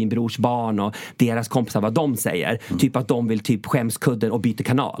bror och min brors barn och deras kompisar, vad de säger, typ att de vill typ skämskudden och byta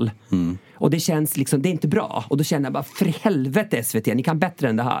kanal. Och det känns liksom, det är inte bra, och då känner jag bara, för helvete SVT, ni kan bättre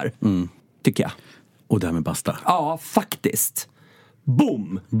än det här, tycker jag. Och därmed basta. Ja, faktiskt.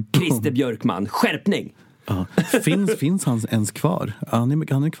 Boom! Christer Björkman, skärpning. Ja. Finns han ens kvar? Han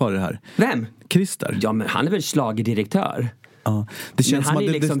är kvar i det här. Vem? Christer. Ja, men han är väl schlagerdirektör. Ja. Det känns som att,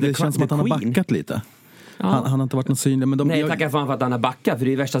 liksom det känns som att han har backat lite. Ja. Han har inte varit någon synlig. Men nej, tackar fan för att han har backat, för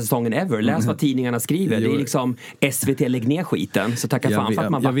det är värsta säsongen ever. Läs vad tidningarna skriver. Det är liksom SVT lägg ner skiten. Så tackar fan för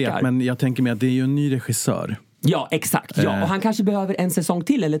att man backar. Jag vet, men jag tänker mig att det är ju en ny regissör. Ja, exakt. Ja, och han kanske behöver en säsong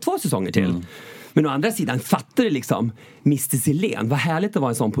till eller 2 säsonger till. Men å andra sidan fattar det liksom Mr. Silén, vad härligt att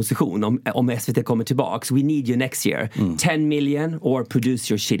vara i en sån position om SVT kommer tillbaks. We need you next year. 10 million or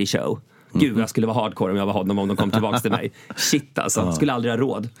produce your shitty show. Gud, jag skulle vara hardcore om jag var honom om de kom tillbaks till mig. Shit alltså, skulle aldrig ha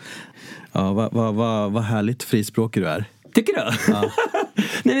råd. Ja, vad härligt frispråkig du är. Tycker du? Ja.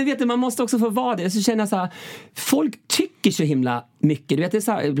 Nej, men vet du, man måste också få vara det. Så känner jag så här, folk tycker så himla mycket. Du vet, det är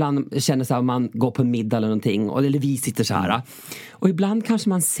så här, ibland känner så här, man går på en middag eller någonting, eller vi sitter så här. Och ibland kanske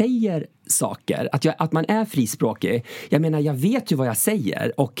man säger saker, att man är frispråkig. Jag menar, jag vet ju vad jag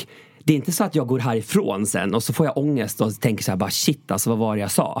säger, och det är inte så att jag går härifrån sen och så får jag ångest och tänker så här, bara shit alltså, vad var det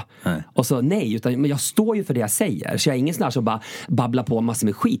jag sa? Nej. Och så nej, utan men jag står ju för det jag säger. Så jag är ingen sån här som bara babblar på massor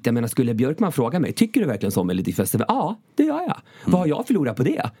med skit. Jag menar, skulle Björkman fråga mig, tycker du verkligen så om Melodifestivalen? Ja, det gör jag. Vad har jag förlorat på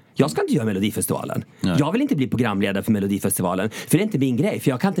det? Jag ska inte göra Melodifestivalen. Nej. Jag vill inte bli programledare för Melodifestivalen, för det är inte min grej, för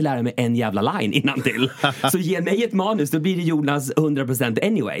jag kan inte lära mig en jävla line innantill. Så ge mig ett manus, då blir det Jonas 100%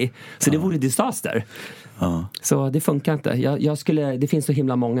 anyway. Så det vore disaster. Så det funkar inte. Det finns så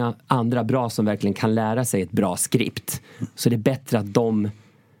himla många andra bra som verkligen kan lära sig ett bra skript. Så det är bättre att de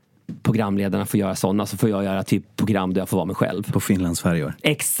programledarna får göra sådana, så får jag göra typ program där jag får vara mig själv. På Finlandsfärjor.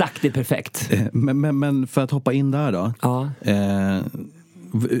 Exakt, det är perfekt. Men för att hoppa in där då. Ja.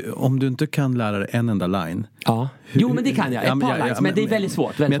 Om du inte kan lära dig en enda line. Ja. Jo, men det kan jag. Ett par lines, men det är väldigt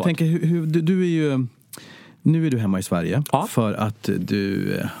svårt. Men jag tänker, du är ju... Nu är du hemma i Sverige för att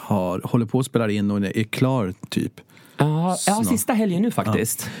du håller på att spela in och är klar typ. Ja, sista helgen nu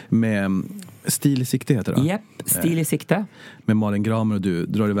faktiskt. Med Stil i sikte heter det. Japp, Stil i sikte. Med Malin Gramer och du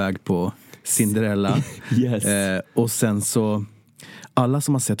drar iväg på Cinderella. Yes. Och sen så, alla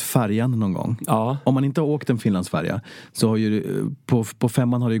som har sett Färjan någon gång. Ja. Om man inte har åkt en Finlandsfärja, så har ju på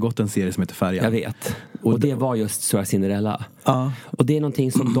 5:an har det ju gått en serie som heter Färjan. Jag vet. Och det var just så Cinderella. Ja. Och det är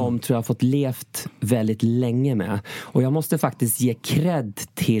någonting som de tror jag har fått levt väldigt länge med. Och jag måste faktiskt ge cred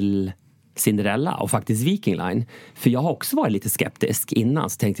till Cinderella och faktiskt Viking Line. För jag har också varit lite skeptisk innan.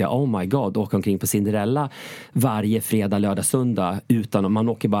 Så tänkte jag, oh my god, åka omkring på Cinderella varje fredag, lördag, söndag. Utan man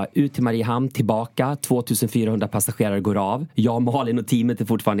åker bara ut till Mariehamn, tillbaka. 2400 passagerare går av. Jag, Malin och teamet är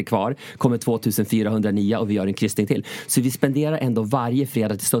fortfarande kvar. Kommer 2409 och vi gör en kryssning till. Så vi spenderar ändå varje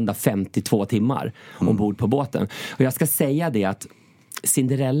fredag till söndag 52 timmar ombord på båten. Och jag ska säga det att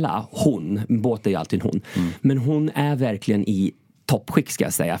Cinderella, båt är ju alltid hon. Men hon är verkligen i toppskick, ska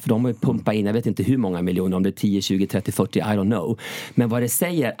jag säga. För de har ju pumpat in, jag vet inte hur många miljoner, om det är 10, 20, 30, 40, I don't know. Men vad det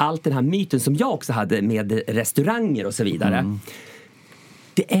säger, allt den här myten som jag också hade med restauranger och så vidare.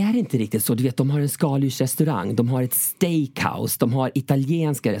 Det är inte riktigt så. Du vet, de har en skaldjursrestaurang, de har ett steakhouse, de har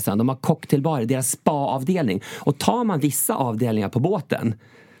italienska restauranger, de har cocktailbarer, deras spa-avdelning. Och tar man vissa avdelningar på båten,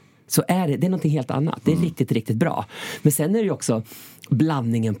 så är det är någonting helt annat. Det är riktigt, riktigt bra. Men sen är det ju också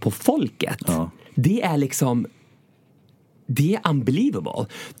blandningen på folket. Det är liksom... Det är unbelievable.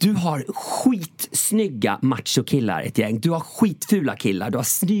 Du har skitsnygga machokillar, ett gäng. Du har skitfula killar. Du har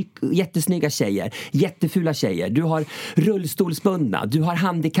jättesnygga tjejer. Jättefula tjejer. Du har rullstolsbundna. Du har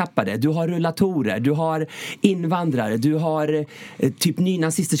handikappade. Du har rullatorer. Du har invandrare. Du har typ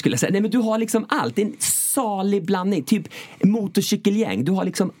nynazister, skulle jag säga. Nej, men du har liksom allt. Det är en salig blandning. Typ motorcykelgäng. Du har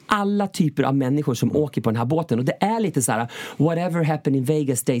liksom alla typer av människor som åker på den här båten. Och det är lite så här: whatever happened in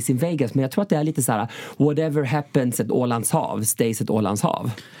Vegas stays in Vegas. Men jag tror att det är lite så här: whatever happens at Ålands hav stays at Ålands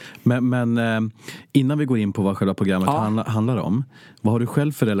hav. Men innan vi går in på vad själva programmet handlar om, vad har du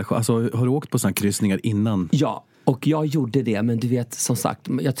själv för relation? Alltså, har du åkt på sådana kryssningar innan? Ja, och jag gjorde det, men du vet, som sagt,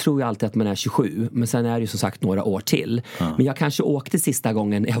 jag tror ju alltid att man är 27, men sen är det ju som sagt några år till. Men jag kanske åkte sista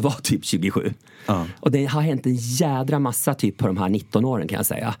gången när jag var typ 27. Och det har hänt en jädra massa typ på de här 19 åren, kan jag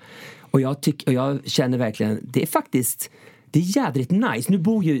säga. Och jag känner verkligen, det är faktiskt det är jädrigt nice. Nu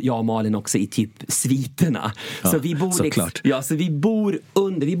bor ju jag och Malin också i typ sviterna. Så vi bor så vi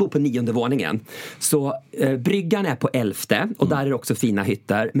bor på 9:e våningen. Så bryggan är på 11:e och där är det också fina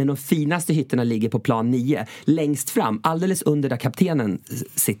hytter. Men de finaste hytterna ligger på plan 9, längst fram, alldeles under där kaptenen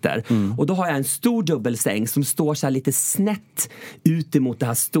sitter. Och då har jag en stor dubbelsäng som står så här lite snett ut emot det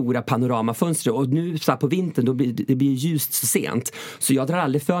här stora panoramafönstret. Och nu så här på vintern, då det blir ljust så sent. Så jag drar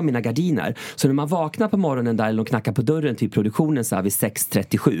aldrig för mina gardiner. Så när man vaknar på morgonen där eller knackar på dörren till produktionen så här vid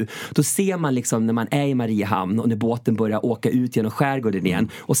 6:37, då ser man liksom när man är i Mariehamn och när båten börjar åka ut genom skärgården igen.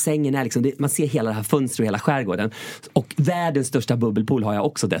 Och sängen är liksom, man ser hela det här fönstret och hela skärgården. Och världens största bubbelpool har jag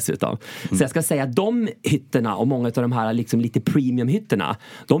också dessutom. Så jag ska säga att de hytterna och många av de här liksom lite premiumhytterna,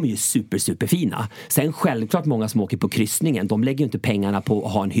 de är ju super fina. Sen självklart många som åker på kryssningen, de lägger ju inte pengarna på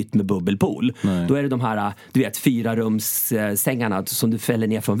att ha en hytt med bubbelpool. Nej. Då är det de här, du vet, 4-rumssängarna som du fäller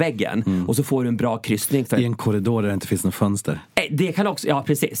ner från väggen och så får du en bra kryssning för... I en korridor där det inte finns något fönster. Det kan också, ja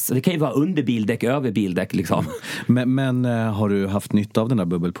precis. Det kan ju vara under bildäck, över bildäck liksom. Men har du haft nytta av den där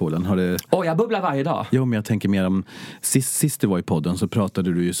bubbelpoolen? Jag bubblar varje dag. Jo, men jag tänker mer om sist du var i podden så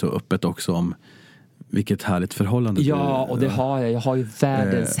pratade du ju så öppet också om vilket härligt förhållande. Ja, och det har jag. Jag har ju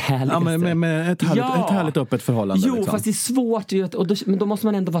världens härligaste. Ja, men ett härligt öppet förhållande. Jo, liksom. Fast det är svårt. Men då måste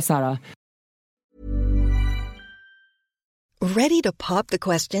man ändå vara så här... Ready to pop the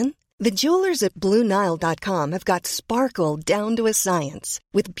question? The jewelers at BlueNile.com have got sparkle down to a science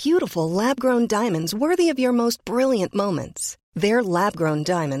with beautiful lab-grown diamonds worthy of your most brilliant moments. Their lab-grown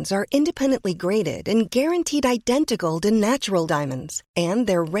diamonds are independently graded and guaranteed identical to natural diamonds. And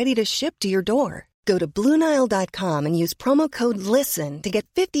they're ready to ship to your door. Go to BlueNile.com and use promo code LISTEN to get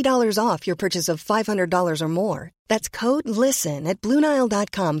 $50 off your purchase of $500 or more. That's code LISTEN at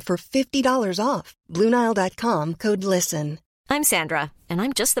BlueNile.com for $50 off. BlueNile.com, code LISTEN. I'm Sandra, and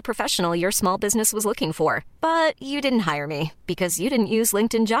I'm just the professional your small business was looking for. But you didn't hire me because you didn't use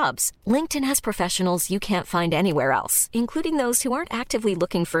LinkedIn Jobs. LinkedIn has professionals you can't find anywhere else, including those who aren't actively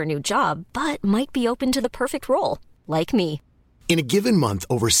looking for a new job, but might be open to the perfect role, like me. In a given month,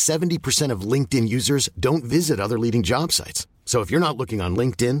 over 70% of LinkedIn users don't visit other leading job sites. So if you're not looking on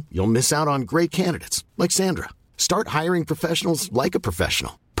LinkedIn, you'll miss out on great candidates like Sandra. Start hiring professionals like a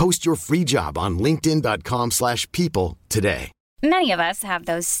professional. Post your free job on linkedin.com/people today. Many of us have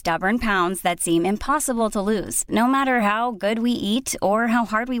those stubborn pounds that seem impossible to lose, no matter how good we eat or how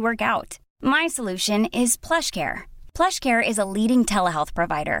hard we work out. My solution is PlushCare. PlushCare is a leading telehealth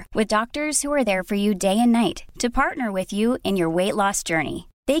provider with doctors who are there for you day and night to partner with you in your weight loss journey.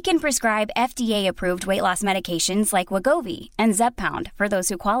 They can prescribe FDA-approved weight loss medications like Wegovy and Zepbound for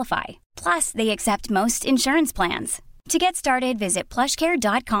those who qualify. Plus, they accept most insurance plans. To get started, visit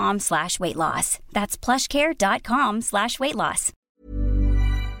plushcare.com/weightloss. That's plushcare.com/weightloss.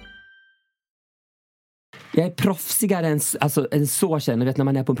 Jag är proffsigare än så känner, vet när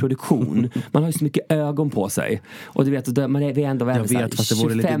man är på en produktion. Man har ju så mycket ögon på sig. Och du vet, man är ändå väl. Jag vet, fast det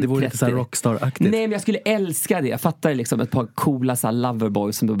vore lite så här rockstar-aktigt. Nej, men jag skulle älska det. Jag fattar liksom ett par coola så här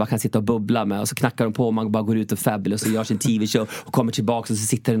loverboys som du bara kan sitta och bubbla med. Och så knackar de på och man bara går ut och fabulous och gör sin tv-show och kommer tillbaka och så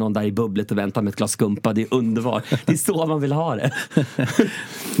sitter det någon där i bubblet och väntar med ett glas skumpa. Det är underbart. Det är så man vill ha det.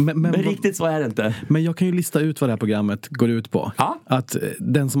 men riktigt så är det inte. Men jag kan ju lista ut vad det här programmet går ut på. Ja. Att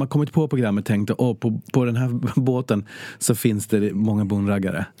den som har kommit på programmet tänkte, på den här båten så finns det många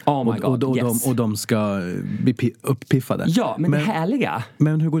bonraggare. Oh my God, yes. Och de ska bli uppiffade. Ja, men det härliga...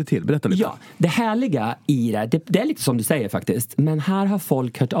 Men hur går det till? Berätta lite. Ja, det härliga i det är lite som du säger faktiskt. Men här har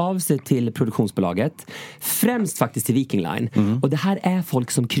folk hört av sig till produktionsbolaget. Främst faktiskt till Viking Line. Och det här är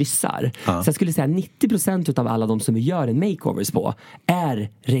folk som kryssar. Så jag skulle säga 90% av alla de som vi gör en makeovers på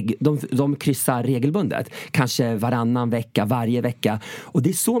de kryssar regelbundet. Kanske varannan vecka, varje vecka. Och det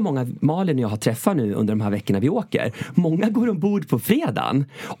är så många Malin och jag har träffat nu under de här veckorna vi åker. Många går ombord på fredagen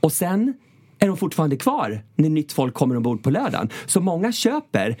och sen är de fortfarande kvar när nytt folk kommer ombord på lördagen. Så många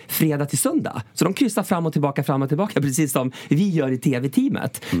köper fredag till söndag. Så de kryssar fram och tillbaka precis som vi gör i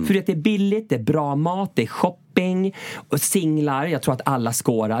tv-teamet. För att det är billigt, det är bra mat, det är shopping och singlar. Jag tror att alla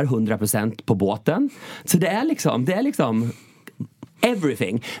skårar 100% på båten. Så det är liksom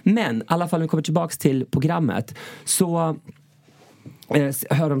everything. Men i alla fall när vi kommer tillbaka till programmet så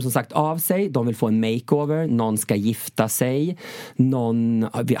hör de som sagt av sig. De vill få en makeover. Någon ska gifta sig. Någon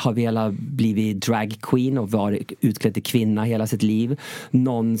har velat blivit drag queen och varit utklädd till kvinna hela sitt liv.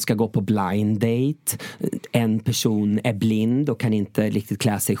 Någon ska gå på blind date. En person är blind och kan inte riktigt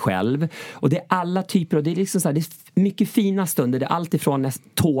klä sig själv. Och det är alla typer. Och det är liksom så här, det är mycket fina stunder. Det är allt ifrån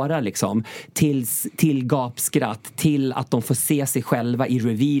tårar liksom till gapskratt. Till att de får se sig själva i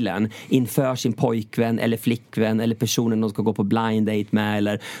revealen inför sin pojkvän eller flickvän eller personen de ska gå på blind date dejt med.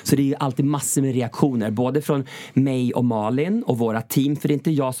 Eller, så det är ju alltid massor med reaktioner. Både från mig och Malin och våra team. För det är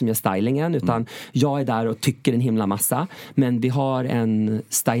inte jag som gör stylingen. Utan jag är där och tycker en himla massa. Men vi har en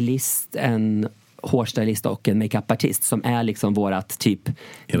stylist, en hårstylist och en makeupartist som är liksom vårat typ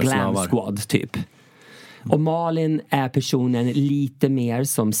glam squad typ. Och Malin är personen lite mer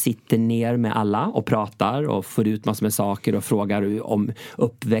som sitter ner med alla och pratar och får ut massor med saker och frågar om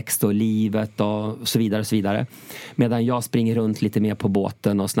uppväxt och livet och så vidare och så vidare. Medan jag springer runt lite mer på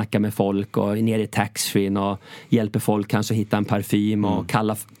båten och snackar med folk och är nere i taxfree och hjälper folk kanske hitta en parfym och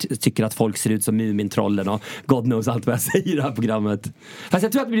tycker att folk ser ut som Mumintrollen och God knows allt vad jag säger i det här programmet. Fast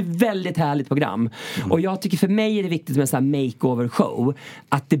jag tror att det blir ett väldigt härligt program. Och jag tycker för mig är det viktigt med en sån här makeover show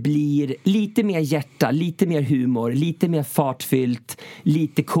att det blir lite mer hjärta, lite mer humor, lite mer fartfyllt,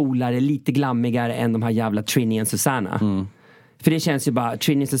 lite coolare, lite glammigare än de här jävla Trini och Susanna. För det känns ju bara,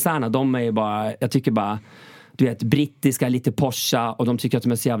 Trini och Susanna, de är ju bara, jag tycker bara, du vet, brittiska, lite Porsche och de tycker att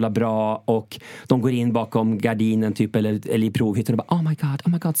de är så jävla bra och de går in bakom gardinen typ eller i provhytten och bara oh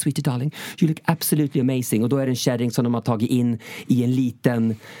my god, sweetie darling, you look absolutely amazing. Och då är det en kärring som de har tagit in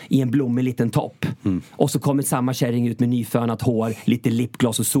i en blommig liten topp. Och så kommer samma kärring ut med nyfönat hår, lite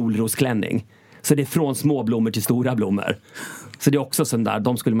lipgloss och solrosklänning. Så det är från små blommor till stora blommor. Så det är också sån där,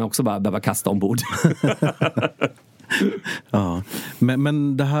 de skulle man också bara behöva kasta ombord. Ja,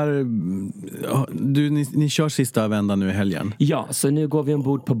 men det här ni kör sista vändan nu i helgen. Ja, så nu går vi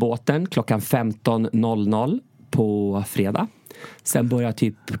ombord på båten klockan 15.00 på fredag. Sen börjar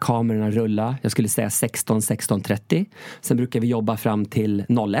typ kamerorna rulla. Jag skulle säga 16:30. Sen brukar vi jobba fram till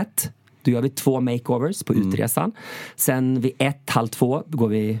 01. Då gör vi 2 makeovers på utresan. Sen vid 1:30 går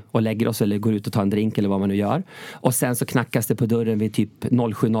vi och lägger oss eller går ut och tar en drink eller vad man nu gör. Och sen så knackas det på dörren vid typ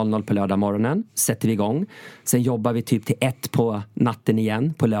 07:00 på lördag morgonen. Sätter vi igång. Sen jobbar vi typ till 1 på natten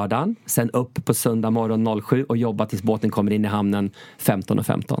igen på lördagen. Sen upp på söndag morgon 07 och jobbar tills båten kommer in i hamnen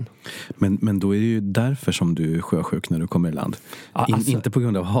 15:15. Men då är det ju därför som du är sjösjuk när du kommer i land. Ja, alltså, inte på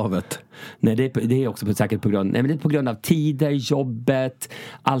grund av havet. Nej, det är också säkert på grund. Nej, men det är på grund av tider, jobbet,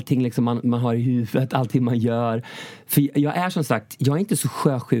 allting liksom man har i huvudet, allting man gör. För jag är som sagt, jag är inte så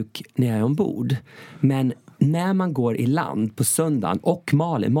sjösjuk när jag är ombord. Men när man går i land på söndagen och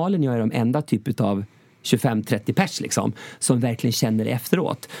Malin gör de enda typ av 25-30 pers liksom, som verkligen känner det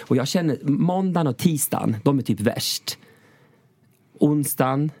efteråt. Och jag känner, måndagen och tisdagen, de är typ värst.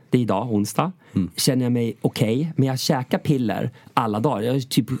 Onsdagen, det är idag, onsdag, känner jag mig okej. Men jag käkar piller alla dagar. Jag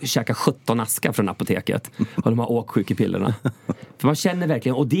typ käkar 17 askar från apoteket. Och de har åksjukepillerna. För man känner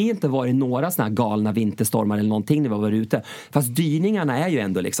verkligen, och det har inte varit några såna här galna vinterstormar eller någonting när vi var ute. Fast dyningarna är ju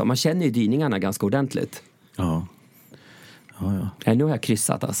ändå liksom, man känner ju dyningarna ganska ordentligt. Ja. Nu har jag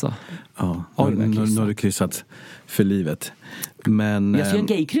kryssat alltså. Ja, nu har du kryssat för livet. Men jag ska göra en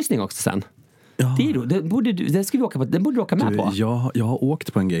gaykryssning också sen. Ja. Den borde du åka med på. Jag har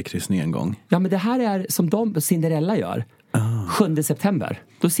åkt på en gaykryssning en gång. Ja, men det här är som de Cinderella gör. 7 september.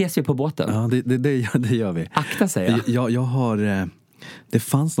 Då ses vi på båten. Ja, det gör vi. Akta sig. Jag har det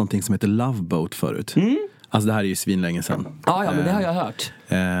fanns någonting som heter Love Boat förut. Alltså det här är ju svinlänge sedan. Ja, men det har jag hört.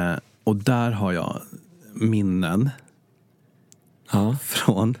 Och där har jag minnen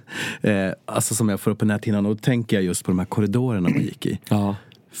från alltså som jag får upp på näthinnan. Och då tänker jag just på de här korridorerna man gick i. Ja.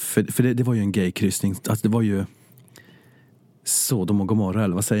 För det var ju en gaykryssning. Alltså det var ju Sodom och Gomorra,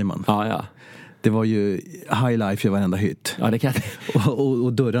 eller vad säger man? Ja. Det var ju high life i varenda hytt. Ja, det kan jag.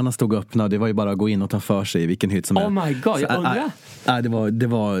 Och dörrarna stod öppna. Det var ju bara att gå in och ta för sig i vilken hytt som helst. Oh my god, jag undrar.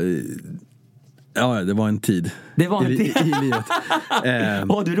 Det var en tid. Det var en tid i livet.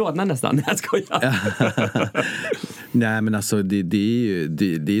 Du rodnar nästan. Jag skojar. Nej, men alltså det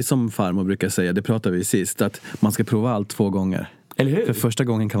är som farmor brukar säga. Det pratade vi sist. Att man ska prova allt 2 gånger. Eller hur? För första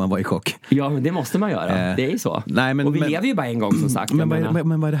gången kan man vara i chock. Ja, men det måste man göra. Det är ju så. Nej, men, och vi lever ju bara en gång som sagt. Men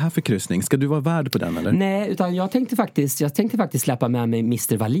vad är det här för kryssning? Ska du vara värd på den eller? Nej, utan jag tänkte faktiskt släppa med mig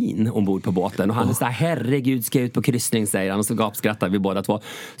Mr. Wallin ombord på båten. Och han är så här, herregud, ska jag ut på kryssning, säger han. Och så gapskrattar vi båda två.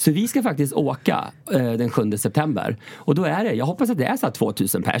 Så vi ska faktiskt åka den 7 september. Och då är det, jag hoppas att det är så här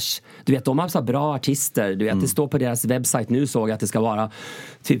 2000 pers. Du vet, de har så här bra artister. Du vet, det står på deras webbsite nu, såg jag att det ska vara,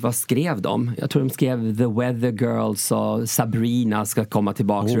 typ vad skrev de? Jag tror de skrev The Weather Girls och Sabrina ska komma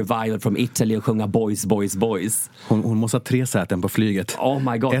tillbaka, Revival from Italy och sjunga Boys, Boys, Boys. Hon måste ha 3 säten på flyget.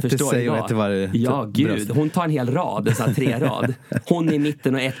 Oh my god, ett förstår jag. Ett varje ja, gud. Bröst. Hon tar en hel rad, så här 3-rad. Hon i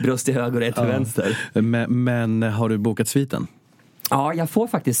mitten och 1 bröst till höger och 1 till vänster. Men har du bokat sviten? Ja, jag får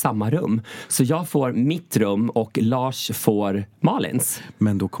faktiskt samma rum. Så jag får mitt rum och Lars får Malins.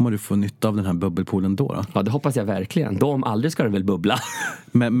 Men då kommer du få nytta av den här bubbelpoolen då? Ja, det hoppas jag verkligen. Då om aldrig ska det väl bubbla.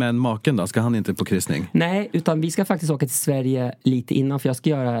 Men maken då? Ska han inte på kryssning? Nej, utan vi ska faktiskt åka till Sverige lite innan. För jag ska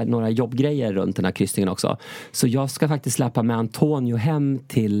göra några jobbgrejer runt den här kryssningen också. Så jag ska faktiskt släppa med Antonio hem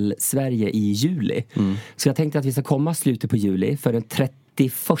till Sverige i juli. Så jag tänkte att vi ska komma slutet på juli för den 31,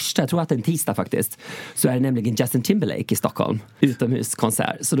 jag tror att det är en tisdag faktiskt, så är det nämligen Justin Timberlake i Stockholm,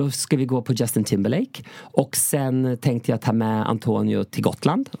 utomhuskonsert. Så då ska vi gå på Justin Timberlake. Och sen tänkte jag ta med Antonio till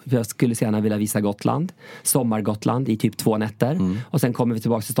Gotland. Jag skulle gärna vilja visa Gotland, sommar-Gotland i typ 2 nätter. Och sen kommer vi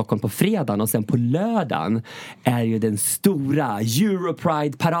tillbaka till Stockholm på fredagen. Och sen på lördagen är ju den stora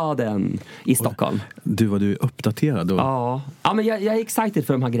Europride-paraden i Stockholm. Du var uppdaterad då? Ja, men jag är excited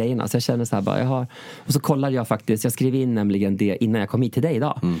för de här grejerna. Så jag känner så här bara, och så kollade jag faktiskt, jag skrev in nämligen det innan jag kom hit till dig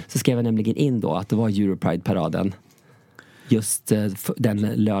idag. Så skrev jag nämligen in då att det var Europride-paraden just den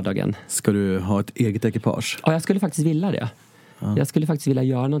lördagen. Ska du ha ett eget ekipage? Ja, jag skulle faktiskt vilja det. Jag skulle faktiskt vilja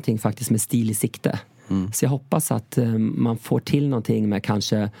göra någonting faktiskt med stil i sikte. Så jag hoppas att man får till någonting med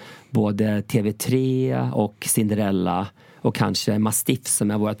kanske både TV3 och Cinderella och kanske Mastiff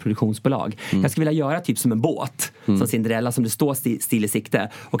som är vårt produktionsbolag. Jag skulle vilja göra typ som en båt som Cinderella, som det står stil i sikte,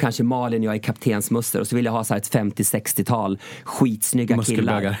 och kanske Malin och jag är kaptensmuster, och så vill jag ha så här ett 50-60-tal skitsnygga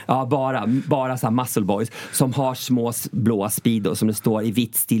killar. Ja, bara så här muscle boys som har små blåa speedo som det står i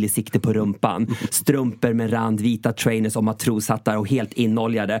vitt stil i sikte på rumpan, strumpor med rand, vita trainers och matroshattar och helt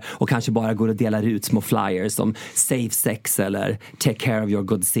inoljade, och kanske bara går och delar ut små flyers som Save Sex eller Take Care of Your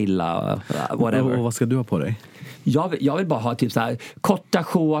Godzilla, whatever. Och vad ska du ha på dig? Jag vill bara ha typ så här korta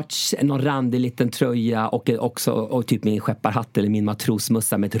shorts, någon randig liten tröja och typ min skepparhatt eller min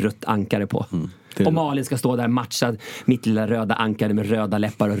matrosmussa med ett rött ankare på. Och Malin ska stå där matchad mitt lilla röda ankare med röda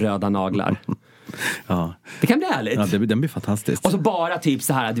läppar och röda naglar. Ja. Det kan bli härligt. Ja, den blir fantastiskt. Och så bara typ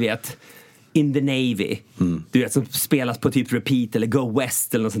så här, du vet, In the Navy. Du vet, som spelas på typ repeat eller Go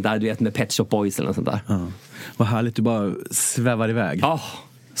West eller något sånt där, du vet, med Pet Shop Boys eller något sånt där. Ja. Vad härligt, du bara svävar iväg.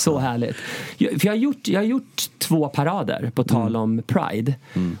 Så härligt. För jag har gjort 2 parader på tal om Pride.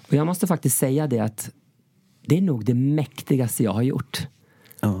 Och jag måste faktiskt säga det att det är nog det mäktigaste jag har gjort.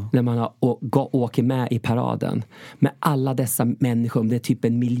 När man åker med i paraden med alla dessa människor. Det är typ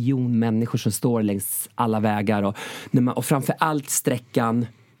 1 miljon människor som står längs alla vägar. Och framför allt sträckan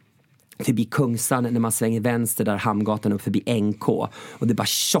förbi Kungsan när man svänger vänster där Hamngatan upp förbi NK, och det är bara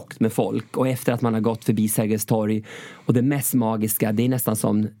tjockt med folk, och efter att man har gått förbi Sergels torg, och det mest magiska, det är nästan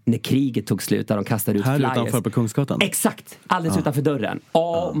som när kriget tog slut där de kastade ut flyers. Här utanför på Kungsgatan? Exakt, alldeles utanför dörren.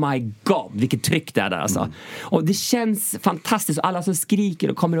 My god, vilket tryck det är där alltså. Och det känns fantastiskt, och alla som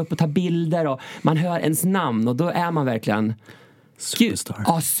skriker och kommer upp och tar bilder, och man hör ens namn, och då är man verkligen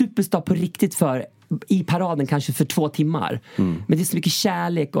superstar. Superstar på riktigt i paraden kanske för 2 timmar. Men det är så mycket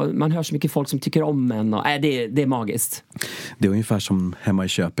kärlek, och man hör så mycket folk som tycker om en, och det är magiskt. Det är ungefär som hemma i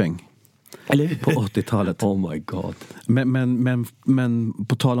Köping. Eller hur? På 80-talet. Oh my god. Men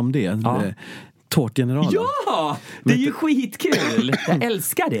på tal om det, Tårtgeneralen. Ja! Det är ju skitkul! Jag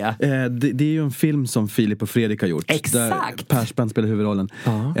älskar det. Det är ju en film som Filip och Fredrik har gjort. Exakt! Där Persbrandt spelar huvudrollen.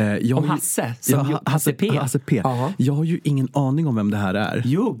 Om Hasse. Hasse P. Hasse P. Jag har ju ingen aning om vem det här är.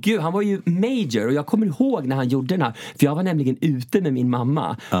 Jo, gud, han var ju major. Och jag kommer ihåg när han gjorde den här. För jag var nämligen ute med min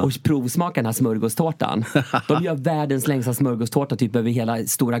mamma och provsmakade den här smörgåstårtan. De gör världens längsta smörgåstårta typ över hela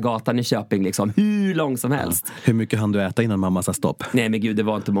stora gatan i Köping liksom. Hur lång som helst. Hur mycket hann du äta innan mamma sa stopp? Nej men gud, det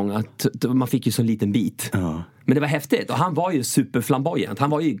var inte många. Man fick ju så en liten bit. Men det var häftigt. Och han var ju superflamboyant. Han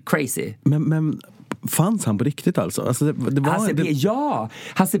var ju crazy. Men fanns han på riktigt alltså det var Hasse P,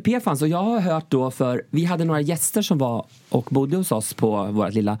 Hasse P fanns. Och jag har hört då, för vi hade några gäster som var och bodde hos oss på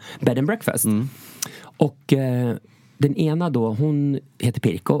vårt lilla bed and breakfast. Och den ena då, hon heter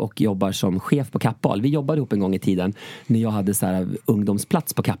Pirko och jobbar som chef på Kappahl. Vi jobbade ihop en gång i tiden när jag hade så här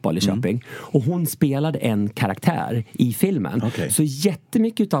ungdomsplats på Kappahl i Köping. Och hon spelade en karaktär i filmen. Så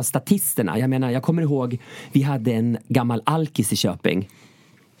jättemycket av statisterna, jag kommer ihåg, vi hade en gammal alkis i Köping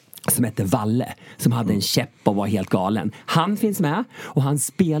som hette Valle, som hade en käpp och var helt galen. Han finns med, och han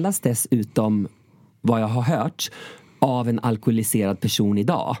spelas dessutom, vad jag har hört, av en alkoholiserad person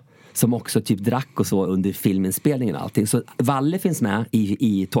idag. Som också typ drack och så under filminspelningen och allting. Så Valle finns med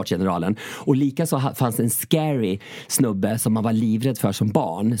i Tårtgeneralen. Och likaså fanns en scary snubbe som man var livrädd för som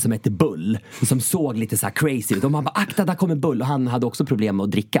barn, som hette Bull. Som såg lite så här crazy ut. Och man bara, akta, där kommer Bull. Och han hade också problem med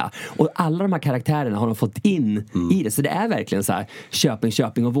att dricka. Och alla de här karaktärerna har de fått in i det. Så det är verkligen så här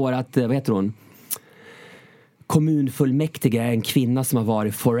Köping. Och vårat, vad heter hon? Kommunfullmäktige är en kvinna som har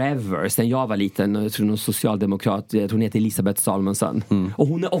varit forever sen jag var liten. Jag tror hon är socialdemokrat. Jag tror hon heter Elisabeth Salmonsson. Och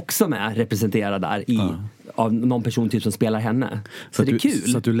hon är också med, representerad där i av någon person typ som spelar henne. Så det är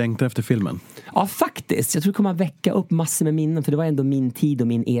kul. Så att du längtar efter filmen? Ja, faktiskt. Jag tror det kommer att väcka upp massor med minnen. För det var ändå min tid och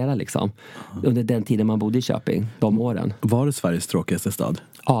min era liksom. Under den tiden man bodde i Köping, de åren. Var det Sveriges tråkigaste stad?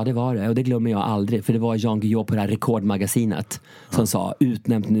 Ja, det var det. Och det glömmer jag aldrig. För det var Jan Guillou på det här Rekordmagasinet som sa,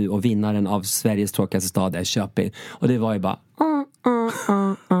 utnämnt nu och vinnaren av Sveriges tråkigaste stad är Köping. Och det var ju bara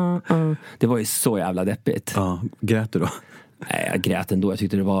det var ju så jävla deppigt. Ja, grät du då? Nej, jag grät ändå. Jag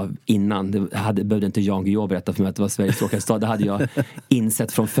tyckte det var innan. Behövde inte Jan Guillou berätta för mig att det var Sveriges tråkigaste stad. Det hade jag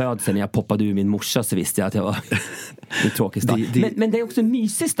insett från födseln. När jag poppade ur min morsa så visste jag att jag var i tråkig stad. Men det är också en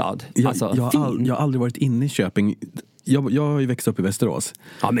mysig stad. Jag har aldrig varit inne i Köping. Jag har ju växt upp i Västerås.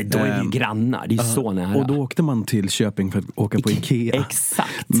 Ja, men då är vi ju grannar. Det är ju så nära. Och då åkte man till Köping för att åka på Ikea.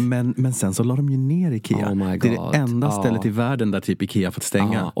 Exakt. Men sen så la de ju ner Ikea. Oh my God. Det är det enda stället i världen där typ Ikea fått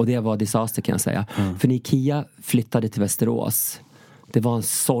stänga. Ja, och det var disaster kan jag säga. För när Ikea flyttade till Västerås, det var en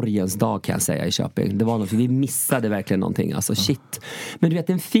sorgens dag kan jag säga i Köping. Det var något, vi missade verkligen någonting. Alltså shit. Men du vet,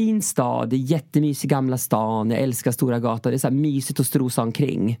 en fin stad. Det är jättemysig gamla stan. Jag älskar stora gator. Det är så här mysigt att strosa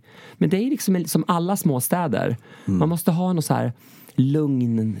omkring. Men det är liksom som alla småstäder. Man måste ha något så här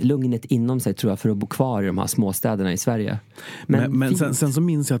lugnet inom sig tror jag för att bo kvar i de här småstäderna i Sverige. Men sen så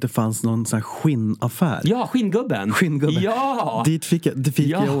minns jag att det fanns någon sån här skinnaffär. Ja, Skinngubben. Ja! Dit fick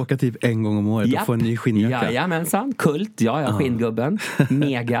jag åka typ en gång om året och få en ny skinnjacka. Jajamensan, Kult, Skinngubben.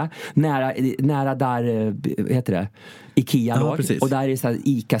 Mega. Nära där, heter det? Ikea låg. Och där är så här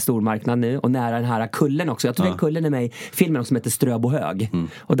Ica stormarknad nu. Och nära den här kullen också. Jag tror den kullen är med i filmen som heter Ströbohög.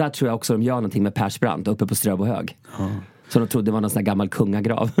 Och där tror jag också de gör någonting med Persbrandt uppe på Ströbohög. Så de trodde det var någon sån här gammal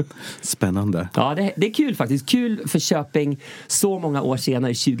kungagrav. Spännande. Ja, det är kul faktiskt. Kul för Köping så många år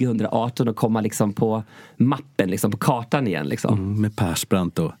senare, 2018, att komma liksom på mappen, liksom på kartan igen. Liksom. Med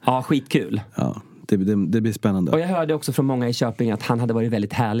Persbrandt då. Ja, skitkul. Ja, det blir spännande. Och jag hörde också från många i Köping att han hade varit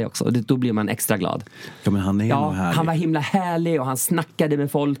väldigt härlig också. Och då blir man extra glad. Ja, men han är nog härlig. Han var himla härlig och han snackade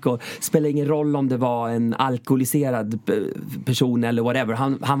med folk och spelade ingen roll om det var en alkoholiserad person eller whatever.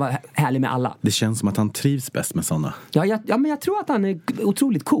 Han var härlig med alla. Det känns som att han trivs bäst med sådana. Ja, men jag tror att han är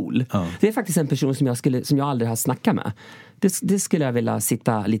otroligt cool. Ja. Det är faktiskt en person som jag aldrig har snackat med. Det skulle jag vilja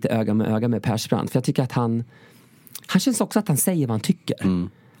sitta lite öga med Persbrandt. För jag tycker att han känns också att han säger vad han tycker.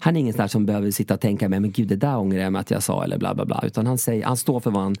 Han är ingen sån där som behöver sitta och tänka men gud, det där ångrar jag med att jag sa eller bla bla bla. Utan han står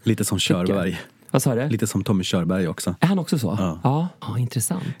för vad han lite som tycker. Körberg. Vad sa du? Lite som Tommy Körberg också. Är han också så? Ja,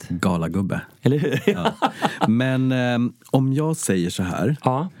 intressant. Galagubbe. Eller hur? Ja. Men om jag säger så här.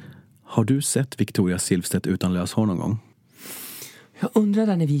 Ja. Har du sett Victoria Silvstedt utan löshår någon gång? Jag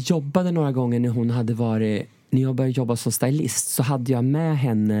undrar när vi jobbade några gånger när jag började jobba som stylist så hade jag med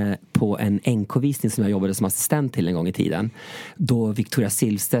henne på en NK-visning som jag jobbade som assistent till en gång i tiden. Då Victoria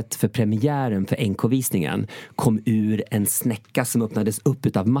Silvstedt för premiären för NK-visningen kom ur en snäcka som öppnades upp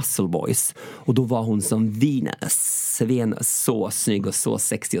utav Muscle Boys. Och då var hon som Venus, så snygg och så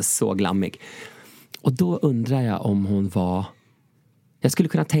sexig och så glammig. Och då undrar jag om hon var... Jag skulle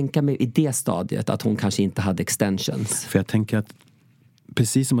kunna tänka mig i det stadiet att hon kanske inte hade extensions. För jag tänker att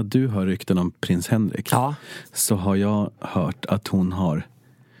precis som att du hör rykten om prins Henrik så har jag hört att hon har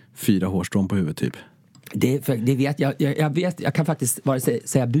 4 hårstrån på huvudet typ. Det vet jag kan faktiskt vare sig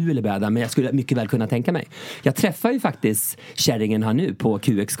säga bu eller bäda, men jag skulle mycket väl kunna tänka mig. Jag träffar ju faktiskt kärringen här nu på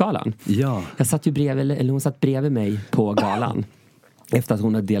QX-galan. Ja. Jag satt ju hon satt bredvid mig på galan. Efter att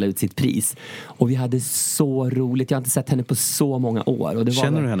hon hade delat ut sitt pris. Och vi hade så roligt. Jag har inte sett henne på så många år. Och det var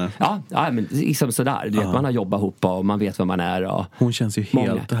Känner du henne? Ja, men liksom sådär. Du vet, man har jobbat ihop och man vet vad man är. Och hon känns ju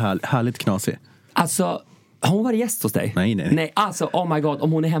helt härligt knasig. Alltså, har hon varit gäst hos dig? Nej, alltså, oh my god,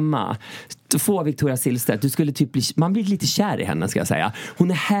 om hon är hemma. Få Victoria Silvstedt. Du skulle typ man blir lite kär i henne, ska jag säga.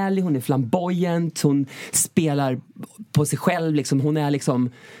 Hon är härlig, hon är flamboyant. Hon spelar på sig själv. Liksom. Hon är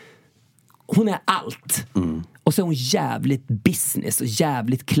allt. Och så är hon jävligt business och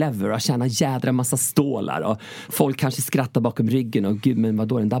jävligt clever och tjänar jädra massa stålar och folk kanske skrattar bakom ryggen och gud, men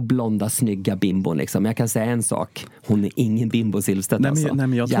vadå, den där blonda snygga bimbon liksom. Jag kan säga en sak, hon är ingen bimbo Silvstedt alltså. Nej,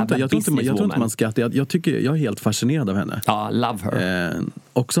 men jag tror inte man skrattar. Jag är helt fascinerad av henne. Ja, love her.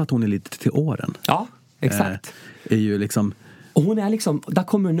 Också att hon är lite till åren. Ja, exakt. Är ju liksom... Och hon är liksom, där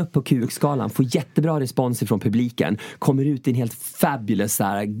kommer hon upp på QX-galan, får jättebra respons från publiken, kommer ut i en helt fabulous så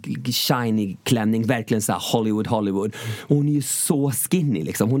här, shiny klänning, verkligen så här Hollywood. Och hon är ju så skinny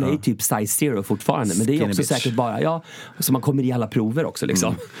liksom. Hon är ju typ size 0 fortfarande, men det är också säkert bara, så man kommer i alla prover också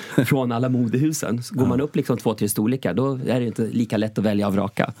liksom. Från alla modehusen. Så går man upp liksom 2-3 storlekar, då är det inte lika lätt att välja av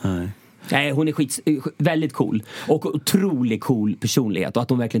raka. Nej. Nej, hon är väldigt cool. Och otroligt cool personlighet. Och att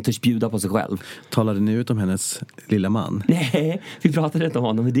hon verkligen törs bjuda på sig själv. Talade ni ut om hennes lilla man? Nej, vi pratade inte om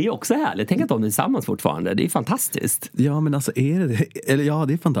honom. Men det är också härligt. Tänk att de är tillsammans fortfarande. Det är fantastiskt. Ja, men alltså är det... Eller ja,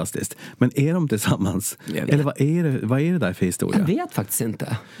 det är fantastiskt. Men är de tillsammans? Eller vad är det där för historia? Jag vet faktiskt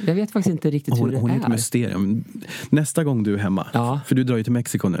inte. Jag vet faktiskt inte riktigt hur det är. Hon är ett mysterium. Nästa gång du är hemma, för du drar ju till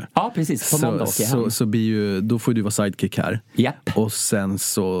Mexiko nu. Ja, precis. På måndag åker jag hem. Så blir ju, då får du vara sidekick här. Japp. Och sen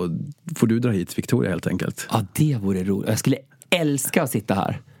så får du dra hit Victoria helt enkelt. Ja, det vore roligt. Jag skulle älska att sitta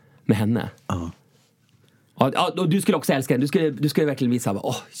här med henne. Ja. Ja, och du skulle också älska henne. Du skulle verkligen visa,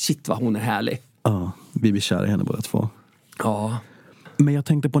 shit vad hon är härlig. Ja, vi blir kära i henne båda två. Ja. Men jag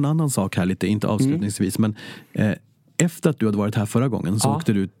tänkte på en annan sak här lite, inte avslutningsvis, men efter att du hade varit här förra gången så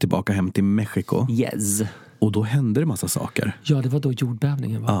åkte du tillbaka hem till Mexiko. Yes. Och då hände det massa saker. Ja, det var då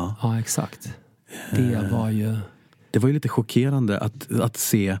jordbävningen var. Ja, exakt. Det var ju... Det var ju lite chockerande att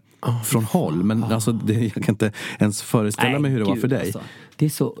se från håll. Men alltså, jag kan inte ens föreställa mig hur det var för dig.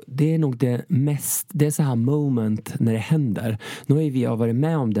 Alltså. Det är nog det mest... Det är så här moment när det händer. Nu har ju vi varit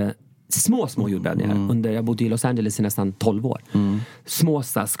med om det. Små jordbävningar. Jag bodde i Los Angeles i nästan 12 år. Små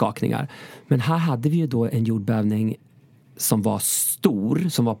skakningar. Men här hade vi ju då en jordbävning som var stor.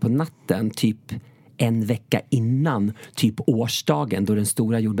 Som var på natten typ en vecka innan typ årsdagen då den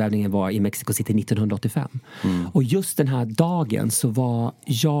stora jordbävningen var i Mexico City 1985. Och just den här dagen så var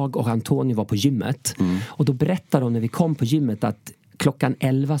jag och Antonio var på gymmet. Och då berättade de när vi kom på gymmet att klockan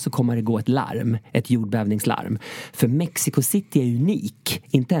 11 så kommer det gå ett larm, ett jordbävningslarm. För Mexico City är unik.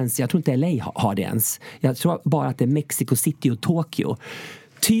 Inte ens, jag tror inte LA har det ens. Jag tror bara att det är Mexico City och Tokyo.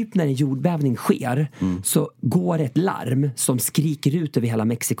 Typ när en jordbävning sker så går ett larm som skriker ut över hela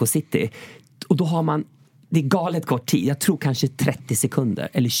Mexico City. Och då har man, det är galet kort tid. Jag tror kanske 30 sekunder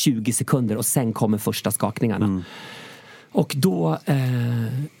eller 20 sekunder och sen kommer första skakningarna. Och då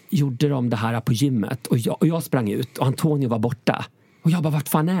gjorde de det här på gymmet. Och jag sprang ut och Antonio var borta. Och jag bara, vart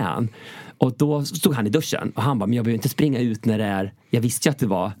fan är han? Och då stod han i duschen. Och han bara, men jag behöver inte springa ut när det är... Jag visste ju att det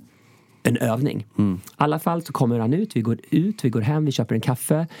var en övning. I alla fall så kommer han ut. Vi går hem, vi köper en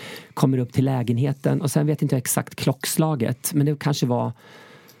kaffe. Kommer upp till lägenheten. Och sen vet inte jag exakt klockslaget. Men det kanske var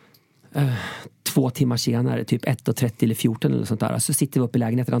 2 timmar senare. Typ 1:30 eller 14 eller sånt där. Så sitter vi uppe i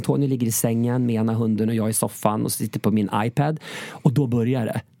lägenheten. Antonio ligger i sängen med ena hunden och jag i soffan. Och sitter på min iPad. Och då börjar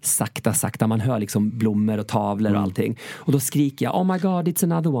det. Sakta. Man hör liksom blommor och tavlor och allting. Och då skriker jag, oh my god, it's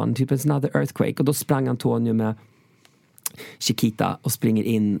another one. Typ it's another earthquake. Och då sprang Antonio med Chiquita och springer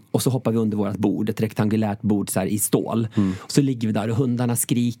in och så hoppar vi under vårt bord, ett rektangulärt bord så här, i stål. Och så ligger vi där och hundarna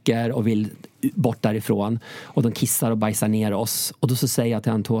skriker och vill bort därifrån och de kissar och bajsar ner oss och då så säger jag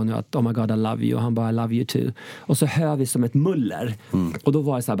till Antonio att oh my god I love you och han bara I love you too och så hör vi som ett muller och då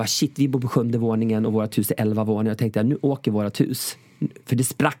var det så här bara shit vi bor på 7:e våningen och vårt hus är 11 våningar och tänkte nu åker vårt hus. För det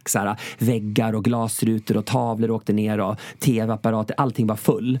sprack så här, väggar och glasrutor och tavlor åkte ner och tv-apparater, allting var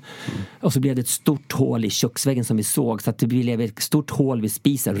full. Och så blev det ett stort hål i köksväggen som vi såg så att det blev ett stort hål vid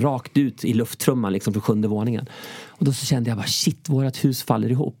spisen rakt ut i lufttrumman liksom från 7:e våningen. Och då så kände jag bara shit, vårat hus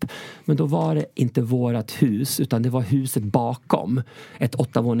faller ihop. Men då var det inte vårat hus utan det var huset bakom. Ett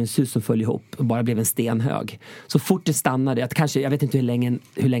 8-våningshus som föll ihop och bara blev en stenhög. Så fort det stannade, att kanske, jag vet inte hur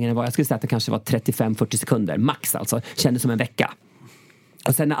länge det var, jag skulle säga att det kanske var 35-40 sekunder, max alltså, kändes som en vecka.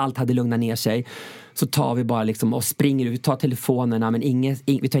 Och sen när allt hade lugnat ner sig så tar vi bara liksom och springer ut. Vi tar telefonerna men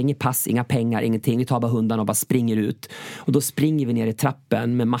vi tar inget pass, inga pengar, ingenting. Vi tar bara hundarna och bara springer ut. Och då springer vi ner i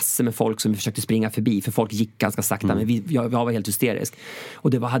trappen med massor med folk som vi försökte springa förbi. För folk gick ganska sakta men jag var helt hysterisk.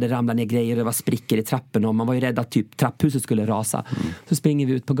 Och det hade ramlat ner grejer, det var sprickor i trappen och man var ju rädd att typ trapphuset skulle rasa. Så springer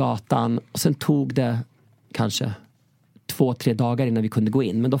vi ut på gatan och sen tog det kanske 2-3 dagar innan vi kunde gå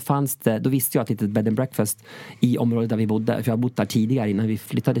in. Men då visste jag att litet bed and breakfast i området där vi bodde. För jag har bott där tidigare innan vi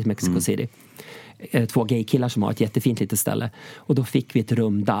flyttade till Mexico City. 2 gaykillar som har ett jättefint litet ställe. Och då fick vi ett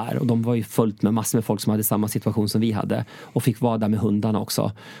rum där. Och de var ju fullt med massor med folk som hade samma situation som vi hade. Och fick vara där med hundarna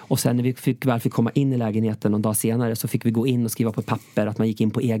också. Och sen när vi fick komma in i lägenheten någon dag senare så fick vi gå in och skriva på papper att man gick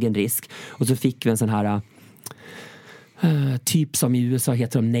in på egen risk. Och så fick vi en sån här... typ som i USA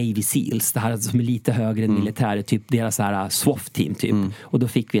heter de Navy Seals. Det här som är lite högre än militär. Typ deras här SWAT-team typ. Och då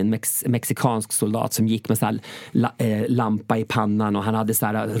fick vi en mexikansk soldat som gick med så här lampa i pannan. Och han hade så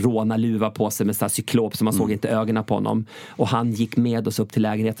här rånaluva på sig med så här cyklop. Så man såg inte ögonen på honom. Och han gick med oss upp till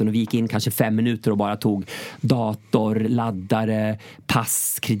lägenheten. Och vi gick in kanske 5 minuter och bara tog dator, laddare,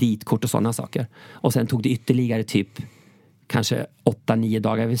 pass, kreditkort och sådana saker. Och sen tog det ytterligare typ kanske 8-9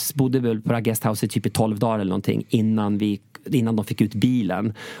 dagar. Vi bodde väl på guesthouse typ i 12 dagar eller någonting innan de fick ut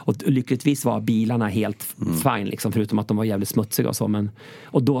bilen. Och lyckligtvis var bilarna helt fine liksom, förutom att de var jävligt smutsiga och så.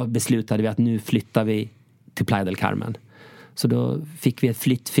 Och då beslutade vi att nu flyttar vi till Playa del Carmen. Så då fick vi ett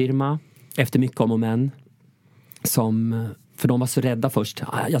flyttfirma efter mycket om och men, för de var så rädda först.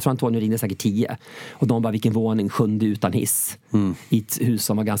 Jag tror Antonio ringde säkert 10. Och de bara, vilken våning, 7:e utan hiss. I ett hus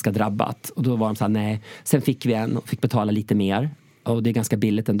som var ganska drabbat. Och då var de så här, nej. Sen fick vi en och fick betala lite mer. Och det är ganska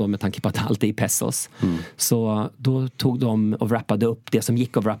billigt ändå med tanke på att allt är i pesos. Så då tog de och wrappade upp det som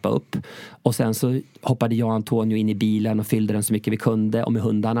gick att wrappa upp. Och sen så hoppade jag och Antonio in i bilen och fyllde den så mycket vi kunde. Och med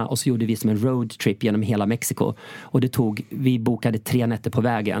hundarna. Och så gjorde vi som en roadtrip genom hela Mexiko. Och vi bokade 3 nätter på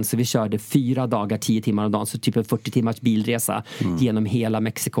vägen. Så vi körde 4 dagar, 10 timmar om dagen. Så typ en 40 timmars bilresa genom hela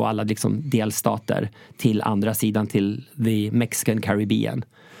Mexiko. Alla liksom delstater till andra sidan, till the Mexican Caribbean.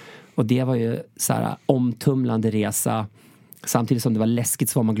 Och det var ju så här omtumlande resa. Samtidigt som det var läskigt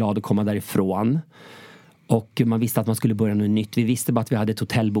så var man glad att komma därifrån. Och man visste att man skulle börja något nytt. Vi visste bara att vi hade ett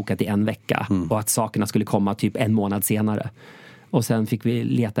hotell bokat i 1 vecka. Och att sakerna skulle komma typ 1 månad senare. Och sen fick vi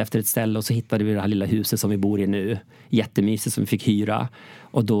leta efter ett ställe. Och så hittade vi det här lilla huset som vi bor i nu. Jättemysigt, som vi fick hyra.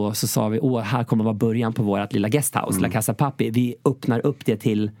 Och då så sa vi, här kommer vara början på vårt lilla guesthouse, La Casa Papi. Vi öppnar upp det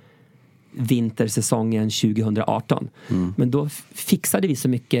till vintersäsongen 2018. Men då fixade vi så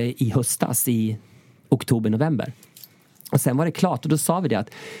mycket i höstas, i oktober-november. Och sen var det klart, och då sa vi det att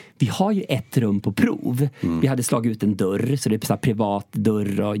vi har ju ett rum på prov. Vi hade slagit ut en dörr, så det är så här privat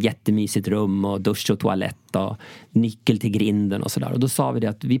dörr och jättemysigt rum och dusch och toalett och nyckel till grinden och sådär. Och då sa vi det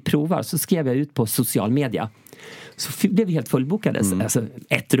att vi provar, så skrev jag ut på social media. Så blev vi helt fullbokade. Alltså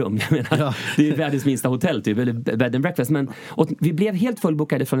ett rum, jag menar. Det är världens minsta hotell typ, eller bed and breakfast. Och vi blev helt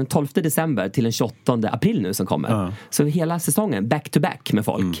fullbokade från den 12 december till den 28 april nu som kommer. Så hela säsongen, back to back med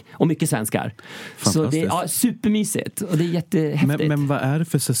folk. Och mycket svenskar. Så det är supermysigt. Och det är jättehäftigt. Men vad är det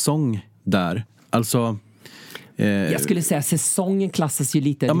för säsong där? Alltså... jag skulle säga säsongen klassas ju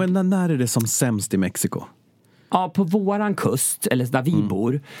lite... Ja, men när är det som sämst i Mexiko? Ja, på våran kust, eller där vi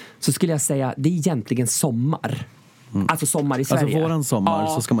bor, så skulle jag säga det är egentligen sommar. Alltså sommar i Sverige. Alltså våran sommar,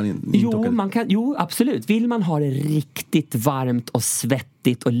 så ska man inte åka. Jo, absolut. Vill man ha det riktigt varmt och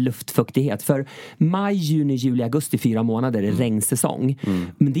svettigt och luftfuktighet. För maj, juni, juli, augusti, 4 månader är regnsäsong.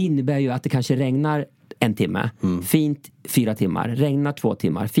 Men det innebär ju att det kanske regnar 1 timme. Fint 4 timmar. Regnar 2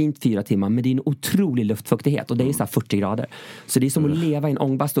 timmar. Fint 4 timmar. Men det är en otrolig luftfuktighet. Och det är så här 40 grader. Så det är som att leva i en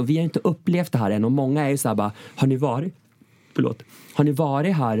ångbastu. Och vi har inte upplevt det här än. Och många är ju så här bara, har ni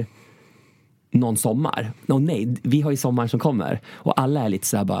varit här någon sommar? Nej, vi har ju sommar som kommer. Och alla är lite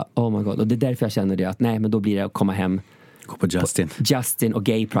så här bara, oh my god. Och det är därför jag känner det att nej, men då blir det att komma hem. Gå på Justin och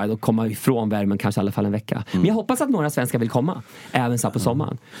Gay Pride och komma ifrån värmen kanske i alla fall en vecka. Men jag hoppas att några svenskar vill komma även så här på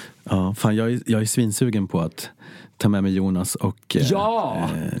sommaren. Ja, fan jag är svinsugen på att ta med mig Jonas och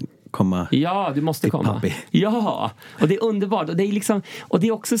komma. Ja, du måste komma. Papi. Ja, och det är underbart. Och det är liksom, och det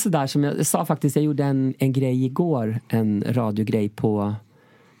är också så där som jag sa faktiskt, jag gjorde en grej igår, en radiogrej på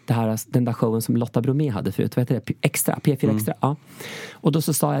den där showen som Lotta Bromé hade förut. Vad heter det? P4 Extra. Ja. Och då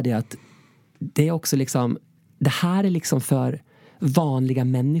så sa jag det att det är också liksom, det här är liksom för vanliga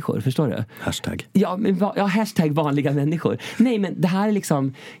människor, förstår du? Hashtag. Ja, hashtag vanliga människor. Nej, men det här är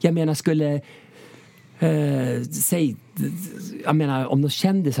liksom, jag menar skulle jag menar om någon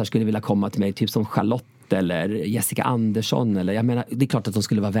kändisar skulle vilja komma till mig, typ som Charlotte eller Jessica Andersson, eller jag menar, det är klart att de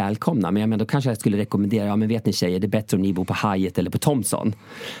skulle vara välkomna, men jag menar, då kanske jag skulle rekommendera, ja men vet ni tjejer, det är bättre om ni bor på Hyatt eller på Thomson.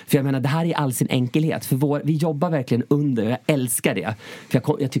 För jag menar, det här är all sin enkelhet, för vi jobbar verkligen under, jag älskar det. För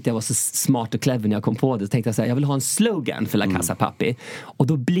jag tyckte jag var så smart och clever när jag kom på det, så tänkte jag så här, jag vill ha en slogan för La Casa Papi. Och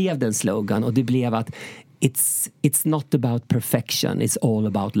då blev det en slogan, och det blev att It's not about perfection, it's all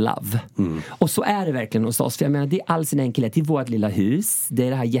about love. Och så är det verkligen hos oss. För jag menar, det är all sin enkelhet. Det är vårt lilla hus. Det är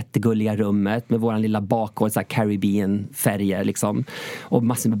det här jättegulliga rummet med våran lilla bakgård, så här Caribbean-färger liksom. Och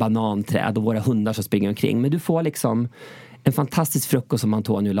massor med bananträd och våra hundar som springer omkring. Men du får liksom en fantastisk frukost som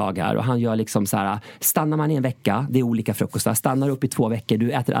Antonio lagar. Och han gör liksom så här, stannar man i en vecka, det är olika frukostar. Stannar upp i 2 veckor,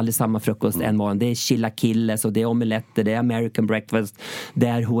 du äter aldrig samma frukost en morgon. Det är chilaquiles och det är omeletter, det är American breakfast, det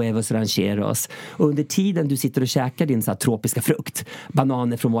är huevos rancheros. Och under tiden du sitter och käkar din så här tropiska frukt,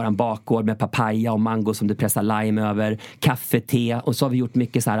 bananer från våran bakgård med papaya och mango som du pressar lime över, kaffe, te, och så har vi gjort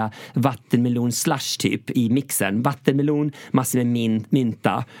mycket så här vattenmelon slush typ i mixen. Vattenmelon, massor med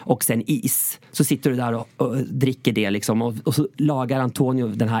mynta och sen is. Så sitter du där och dricker det liksom. Och så lagar Antonio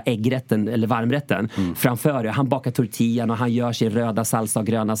den här äggrätten eller varmrätten framför dig. Han bakar tortillan och han gör sin röda salsa och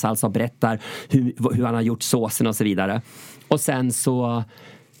gröna salsa och berättar hur han har gjort såsen och så vidare. Och sen så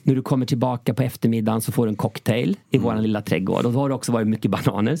när du kommer tillbaka på eftermiddagen så får du en cocktail i våran lilla trädgård. Och då har det också varit mycket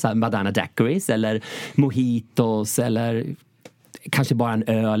bananer, så här banana daiquiris eller mojitos eller kanske bara en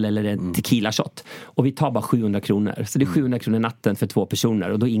öl eller en tequila shot. Och vi tar bara 700 kronor. Så det är 700 kronor natten för 2 personer.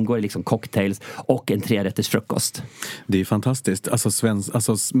 Och då ingår det liksom cocktails och en 3-rätters frukost. Det är fantastiskt.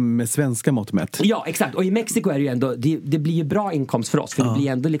 Alltså med svenska mått mätt. Ja, exakt. Och i Mexiko är det ju ändå, det blir ju bra inkomst för oss. För det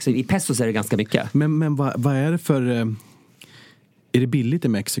blir ändå liksom, i pesos är det ganska mycket. Men vad är det för... Är det billigt i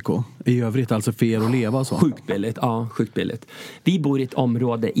Mexiko? I övrigt, alltså för er att leva och så? Sjukt billigt, ja, sjukt billigt. Vi bor i ett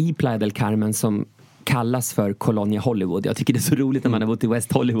område i Playa del Carmen som kallas för Colonia Hollywood. Jag tycker det är så roligt när man har bott i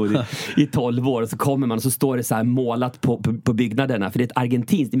West Hollywood i 12 år och så kommer man och så står det så här målat på byggnaderna, för det är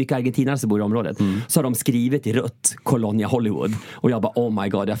det är mycket argentinare som bor i området. Så har de skrivit i rött Colonia Hollywood och jag bara oh my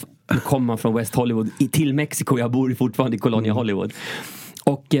god, nu kommer man från West Hollywood till Mexiko, jag bor fortfarande i Colonia Hollywood.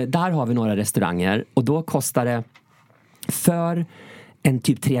 Och där har vi några restauranger och då kostar det för en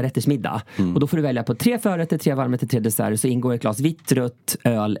typ 3-rätters middag. Och då får du välja på 3 förrätter, 3 varmrätter, 3 desserter. Så ingår ett glas vitt, rött,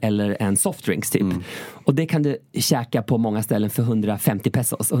 öl eller en softdrinks typ. Och det kan du käka på många ställen för 150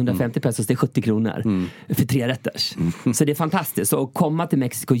 pesos. Och 150 pesos det är 70 kronor för 3-rätters. Så det är fantastiskt. Så att komma till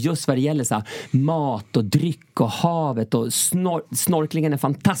Mexiko just vad det gäller så här, mat och dryck och havet och snorklingen är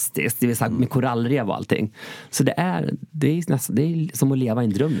fantastiskt. Det är så här, med korallrev och allting. Så det är som att leva i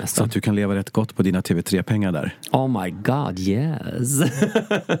en dröm nästan. Så att du kan leva rätt gott på dina TV3-pengar där. Oh my god, yes.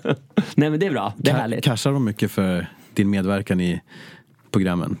 Nej men det är bra, det är härligt. Cashar de mycket för din medverkan i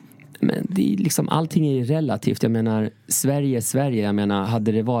programmen? Men det är liksom, allting är relativt. Jag menar, Sverige, jag menar,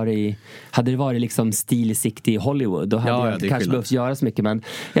 hade det varit liksom stiliskt i Hollywood, då hade det kanske behövt göra så mycket, men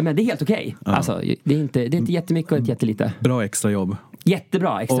jag menar, det är helt okej. Alltså, det är inte jättemycket och inte jättelite. Bra extra jobb.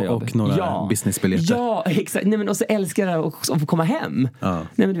 Jättebra extra jobb. Och några businessbiljetter. Ja, exakt. Nej, men och så älskar jag att få komma hem. Nej,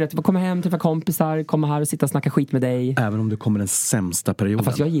 men du vet, komma hem, träffa kompisar, komma här och sitta och snacka skit med dig. Även om du kommer den sämsta perioden.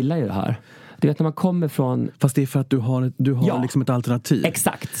 Ja, fast jag gillar ju det här. Du vet när man kommer från... Fast det är för att du har liksom ett alternativ.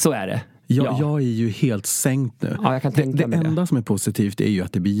 Exakt, så är det. Jag är ju helt sänkt nu. Ja, jag kan tänka mig det enda som är positivt är ju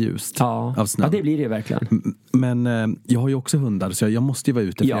att det blir ljust av snö. Ja, det blir det ju verkligen. Men jag har ju också hundar, så jag måste ju vara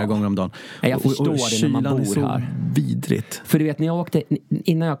ute flera gånger om dagen. Jag förstår det när man bor här. Kylan är så vidrigt. För du vet, när jag åkte,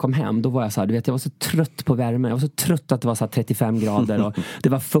 innan jag kom hem, då var jag så här, du vet, jag var så trött på värmen. Jag var så trött att det var så här 35 grader och det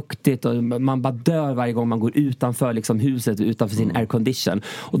var fuktigt och man bara dör varje gång man går utanför liksom huset, utanför sin aircondition.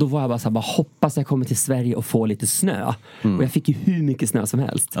 Och då var jag bara så här, bara hoppas jag kommer till Sverige och får lite snö. Och jag fick ju hur mycket snö som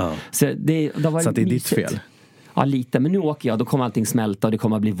helst. Så det är ditt fel? Ja, lite. Men nu åker jag, då kommer allting smälta och det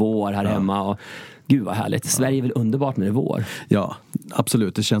kommer att bli vår här hemma. Och gud vad härligt. Sverige är väl underbart när det är vår. Ja,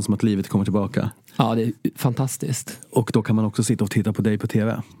 absolut. Det känns som att livet kommer tillbaka. Ja, det är fantastiskt. Och då kan man också sitta och titta på dig på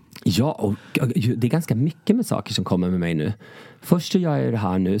TV. Ja, och det är ganska mycket med saker som kommer med mig nu. Först så gör jag det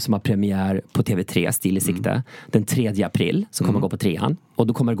här nu som har premiär på TV3, Stil i sikte. Den 3 april, som kommer gå på 3:an. Och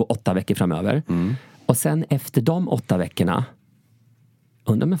då kommer det gå 8 veckor framöver. Och sen efter de 8 veckorna,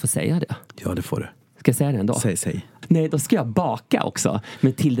 undrar om jag får säga det? Ja, det får du. Ska jag säga det ändå? Säg. Nej, då ska jag baka också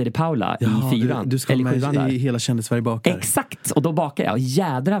med Tilde de Paula i 4:an. Du ska med i hela Kändis-Sverige bakar. Exakt, och då bakar jag. Och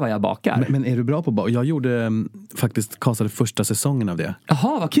jädrar vad jag bakar. Men är du bra på baka? Jag gjorde faktiskt castade första säsongen av det.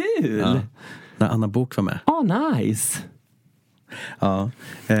 Jaha, vad kul! Ja, när Anna Bok var med. Nice! Ja.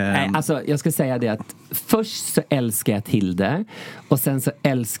 Nej, alltså jag ska säga det att först så älskar jag Tilde och sen så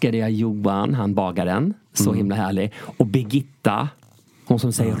älskade jag Johan, han bagaren. Så himla härlig. Och Birgitta, hon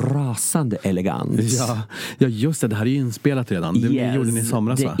som säger rasande elegant. Ja, just det. Det här är ju inspelat redan. Det gjorde ni i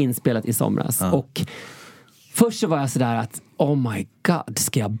somras, va? Det är inspelat i somras. Och först så var jag sådär att oh my god,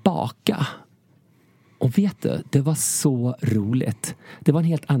 ska jag baka? Och vet du, det var så roligt. Det var en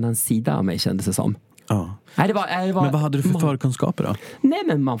helt annan sida av mig, kändes det som. Ja. Nej, det var, men vad hade du för förkunskaper då? Nej,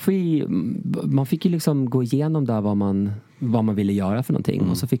 men man fick ju liksom gå igenom där vad man ville göra för någonting.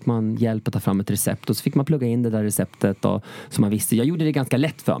 Och så fick man hjälp att ta fram ett recept. Och så fick man plugga in det där receptet. Och, så man visste. Jag gjorde det ganska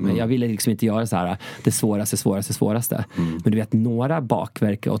lätt för mig. Jag ville liksom inte göra så här det svåraste. Men du vet, några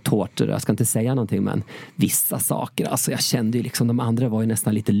bakverk och tårtor, jag ska inte säga någonting, men vissa saker, alltså jag kände ju liksom, de andra var ju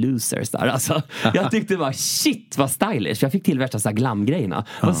nästan lite losers där. Alltså, jag tyckte det var shit vad stylish. Jag fick till värsta så här glamgrejerna.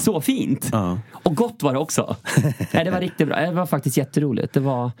 Det var så fint. Och gott var det också. Nej, det var riktigt bra. Det var faktiskt jätteroligt.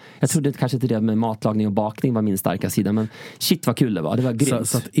 Jag trodde kanske inte det med matlagning och bakning var min starka sida, men shit vad kul det var. Det var grymt.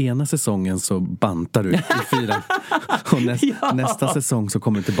 Så att ena säsongen så bantar du i 4 och nästa säsong så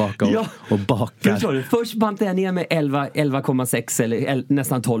kommer du tillbaka och bakar. Förstår du? Först bantade jag ner med 11,6 eller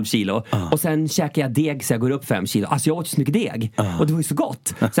nästan 12 kilo. Och sen käkade jag deg så jag går upp 5 kilo. Alltså jag åt så mycket deg. Och det var ju så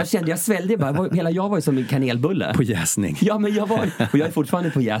gott. Så jag kände, jag svällde bara. Jag var ju som en kanelbulle. På jäsning. Ja, men jag är fortfarande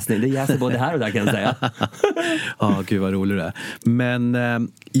på jäsning. Det jäser både här och där, kan jag säga. Gud vad rolig det är. Men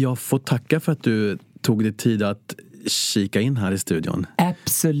jag får tacka för att du tog dig tid att kika in här i studion.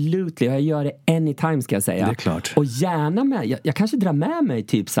 Absolut, jag gör det anytime, ska jag säga. Det är klart. Och gärna med, jag kanske drar med mig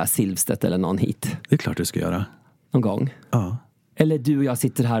typ så här Silvstedt eller någon hit. Det är klart du ska göra. Någon gång. Ja. Eller du och jag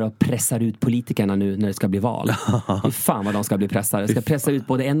sitter här och pressar ut politikerna nu när det ska bli val. Hur fan vad de ska bli pressade. Jag ska pressa ut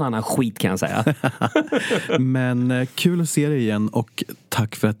både en och annan skit, kan jag säga. Men kul att se dig igen och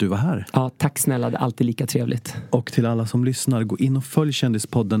tack för att du var här. Ja, tack snälla. Det är alltid lika trevligt. Och till alla som lyssnar, gå in och följ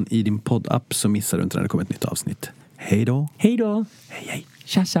Kändispodden i din poddapp så missar du inte när det kommer ett nytt avsnitt. Hej då. Hej då. Hej, hej.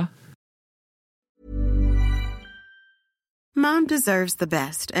 Tja, tja. Mom deserves the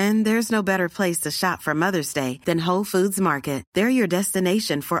best, and there's no better place to shop for Mother's Day than Whole Foods Market. They're your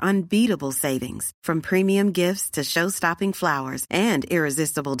destination for unbeatable savings, from premium gifts to show-stopping flowers and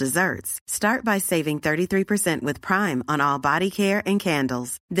irresistible desserts. Start by saving 33% with Prime on all body care and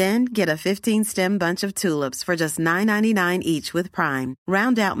candles. Then get a 15-stem bunch of tulips for just $9.99 each with Prime.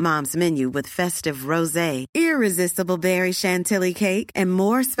 Round out Mom's menu with festive rosé, irresistible berry chantilly cake, and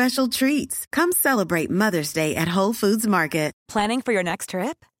more special treats. Come celebrate Mother's Day at Whole Foods Market. Planning for your next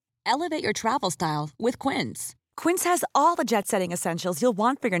trip? Elevate your travel style with Quince. Quince has all the jet-setting essentials you'll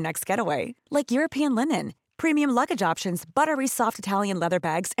want for your next getaway, like European linen, premium luggage options, buttery soft Italian leather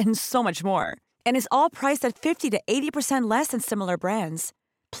bags, and so much more. And is all priced at 50 to 80% less than similar brands.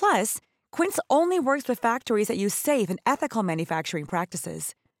 Plus, Quince only works with factories that use safe and ethical manufacturing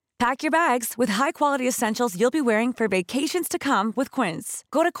practices. Pack your bags with high-quality essentials you'll be wearing for vacations to come with Quince.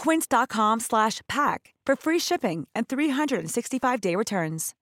 Go to quince.com/pack for free shipping and 365-day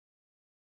returns.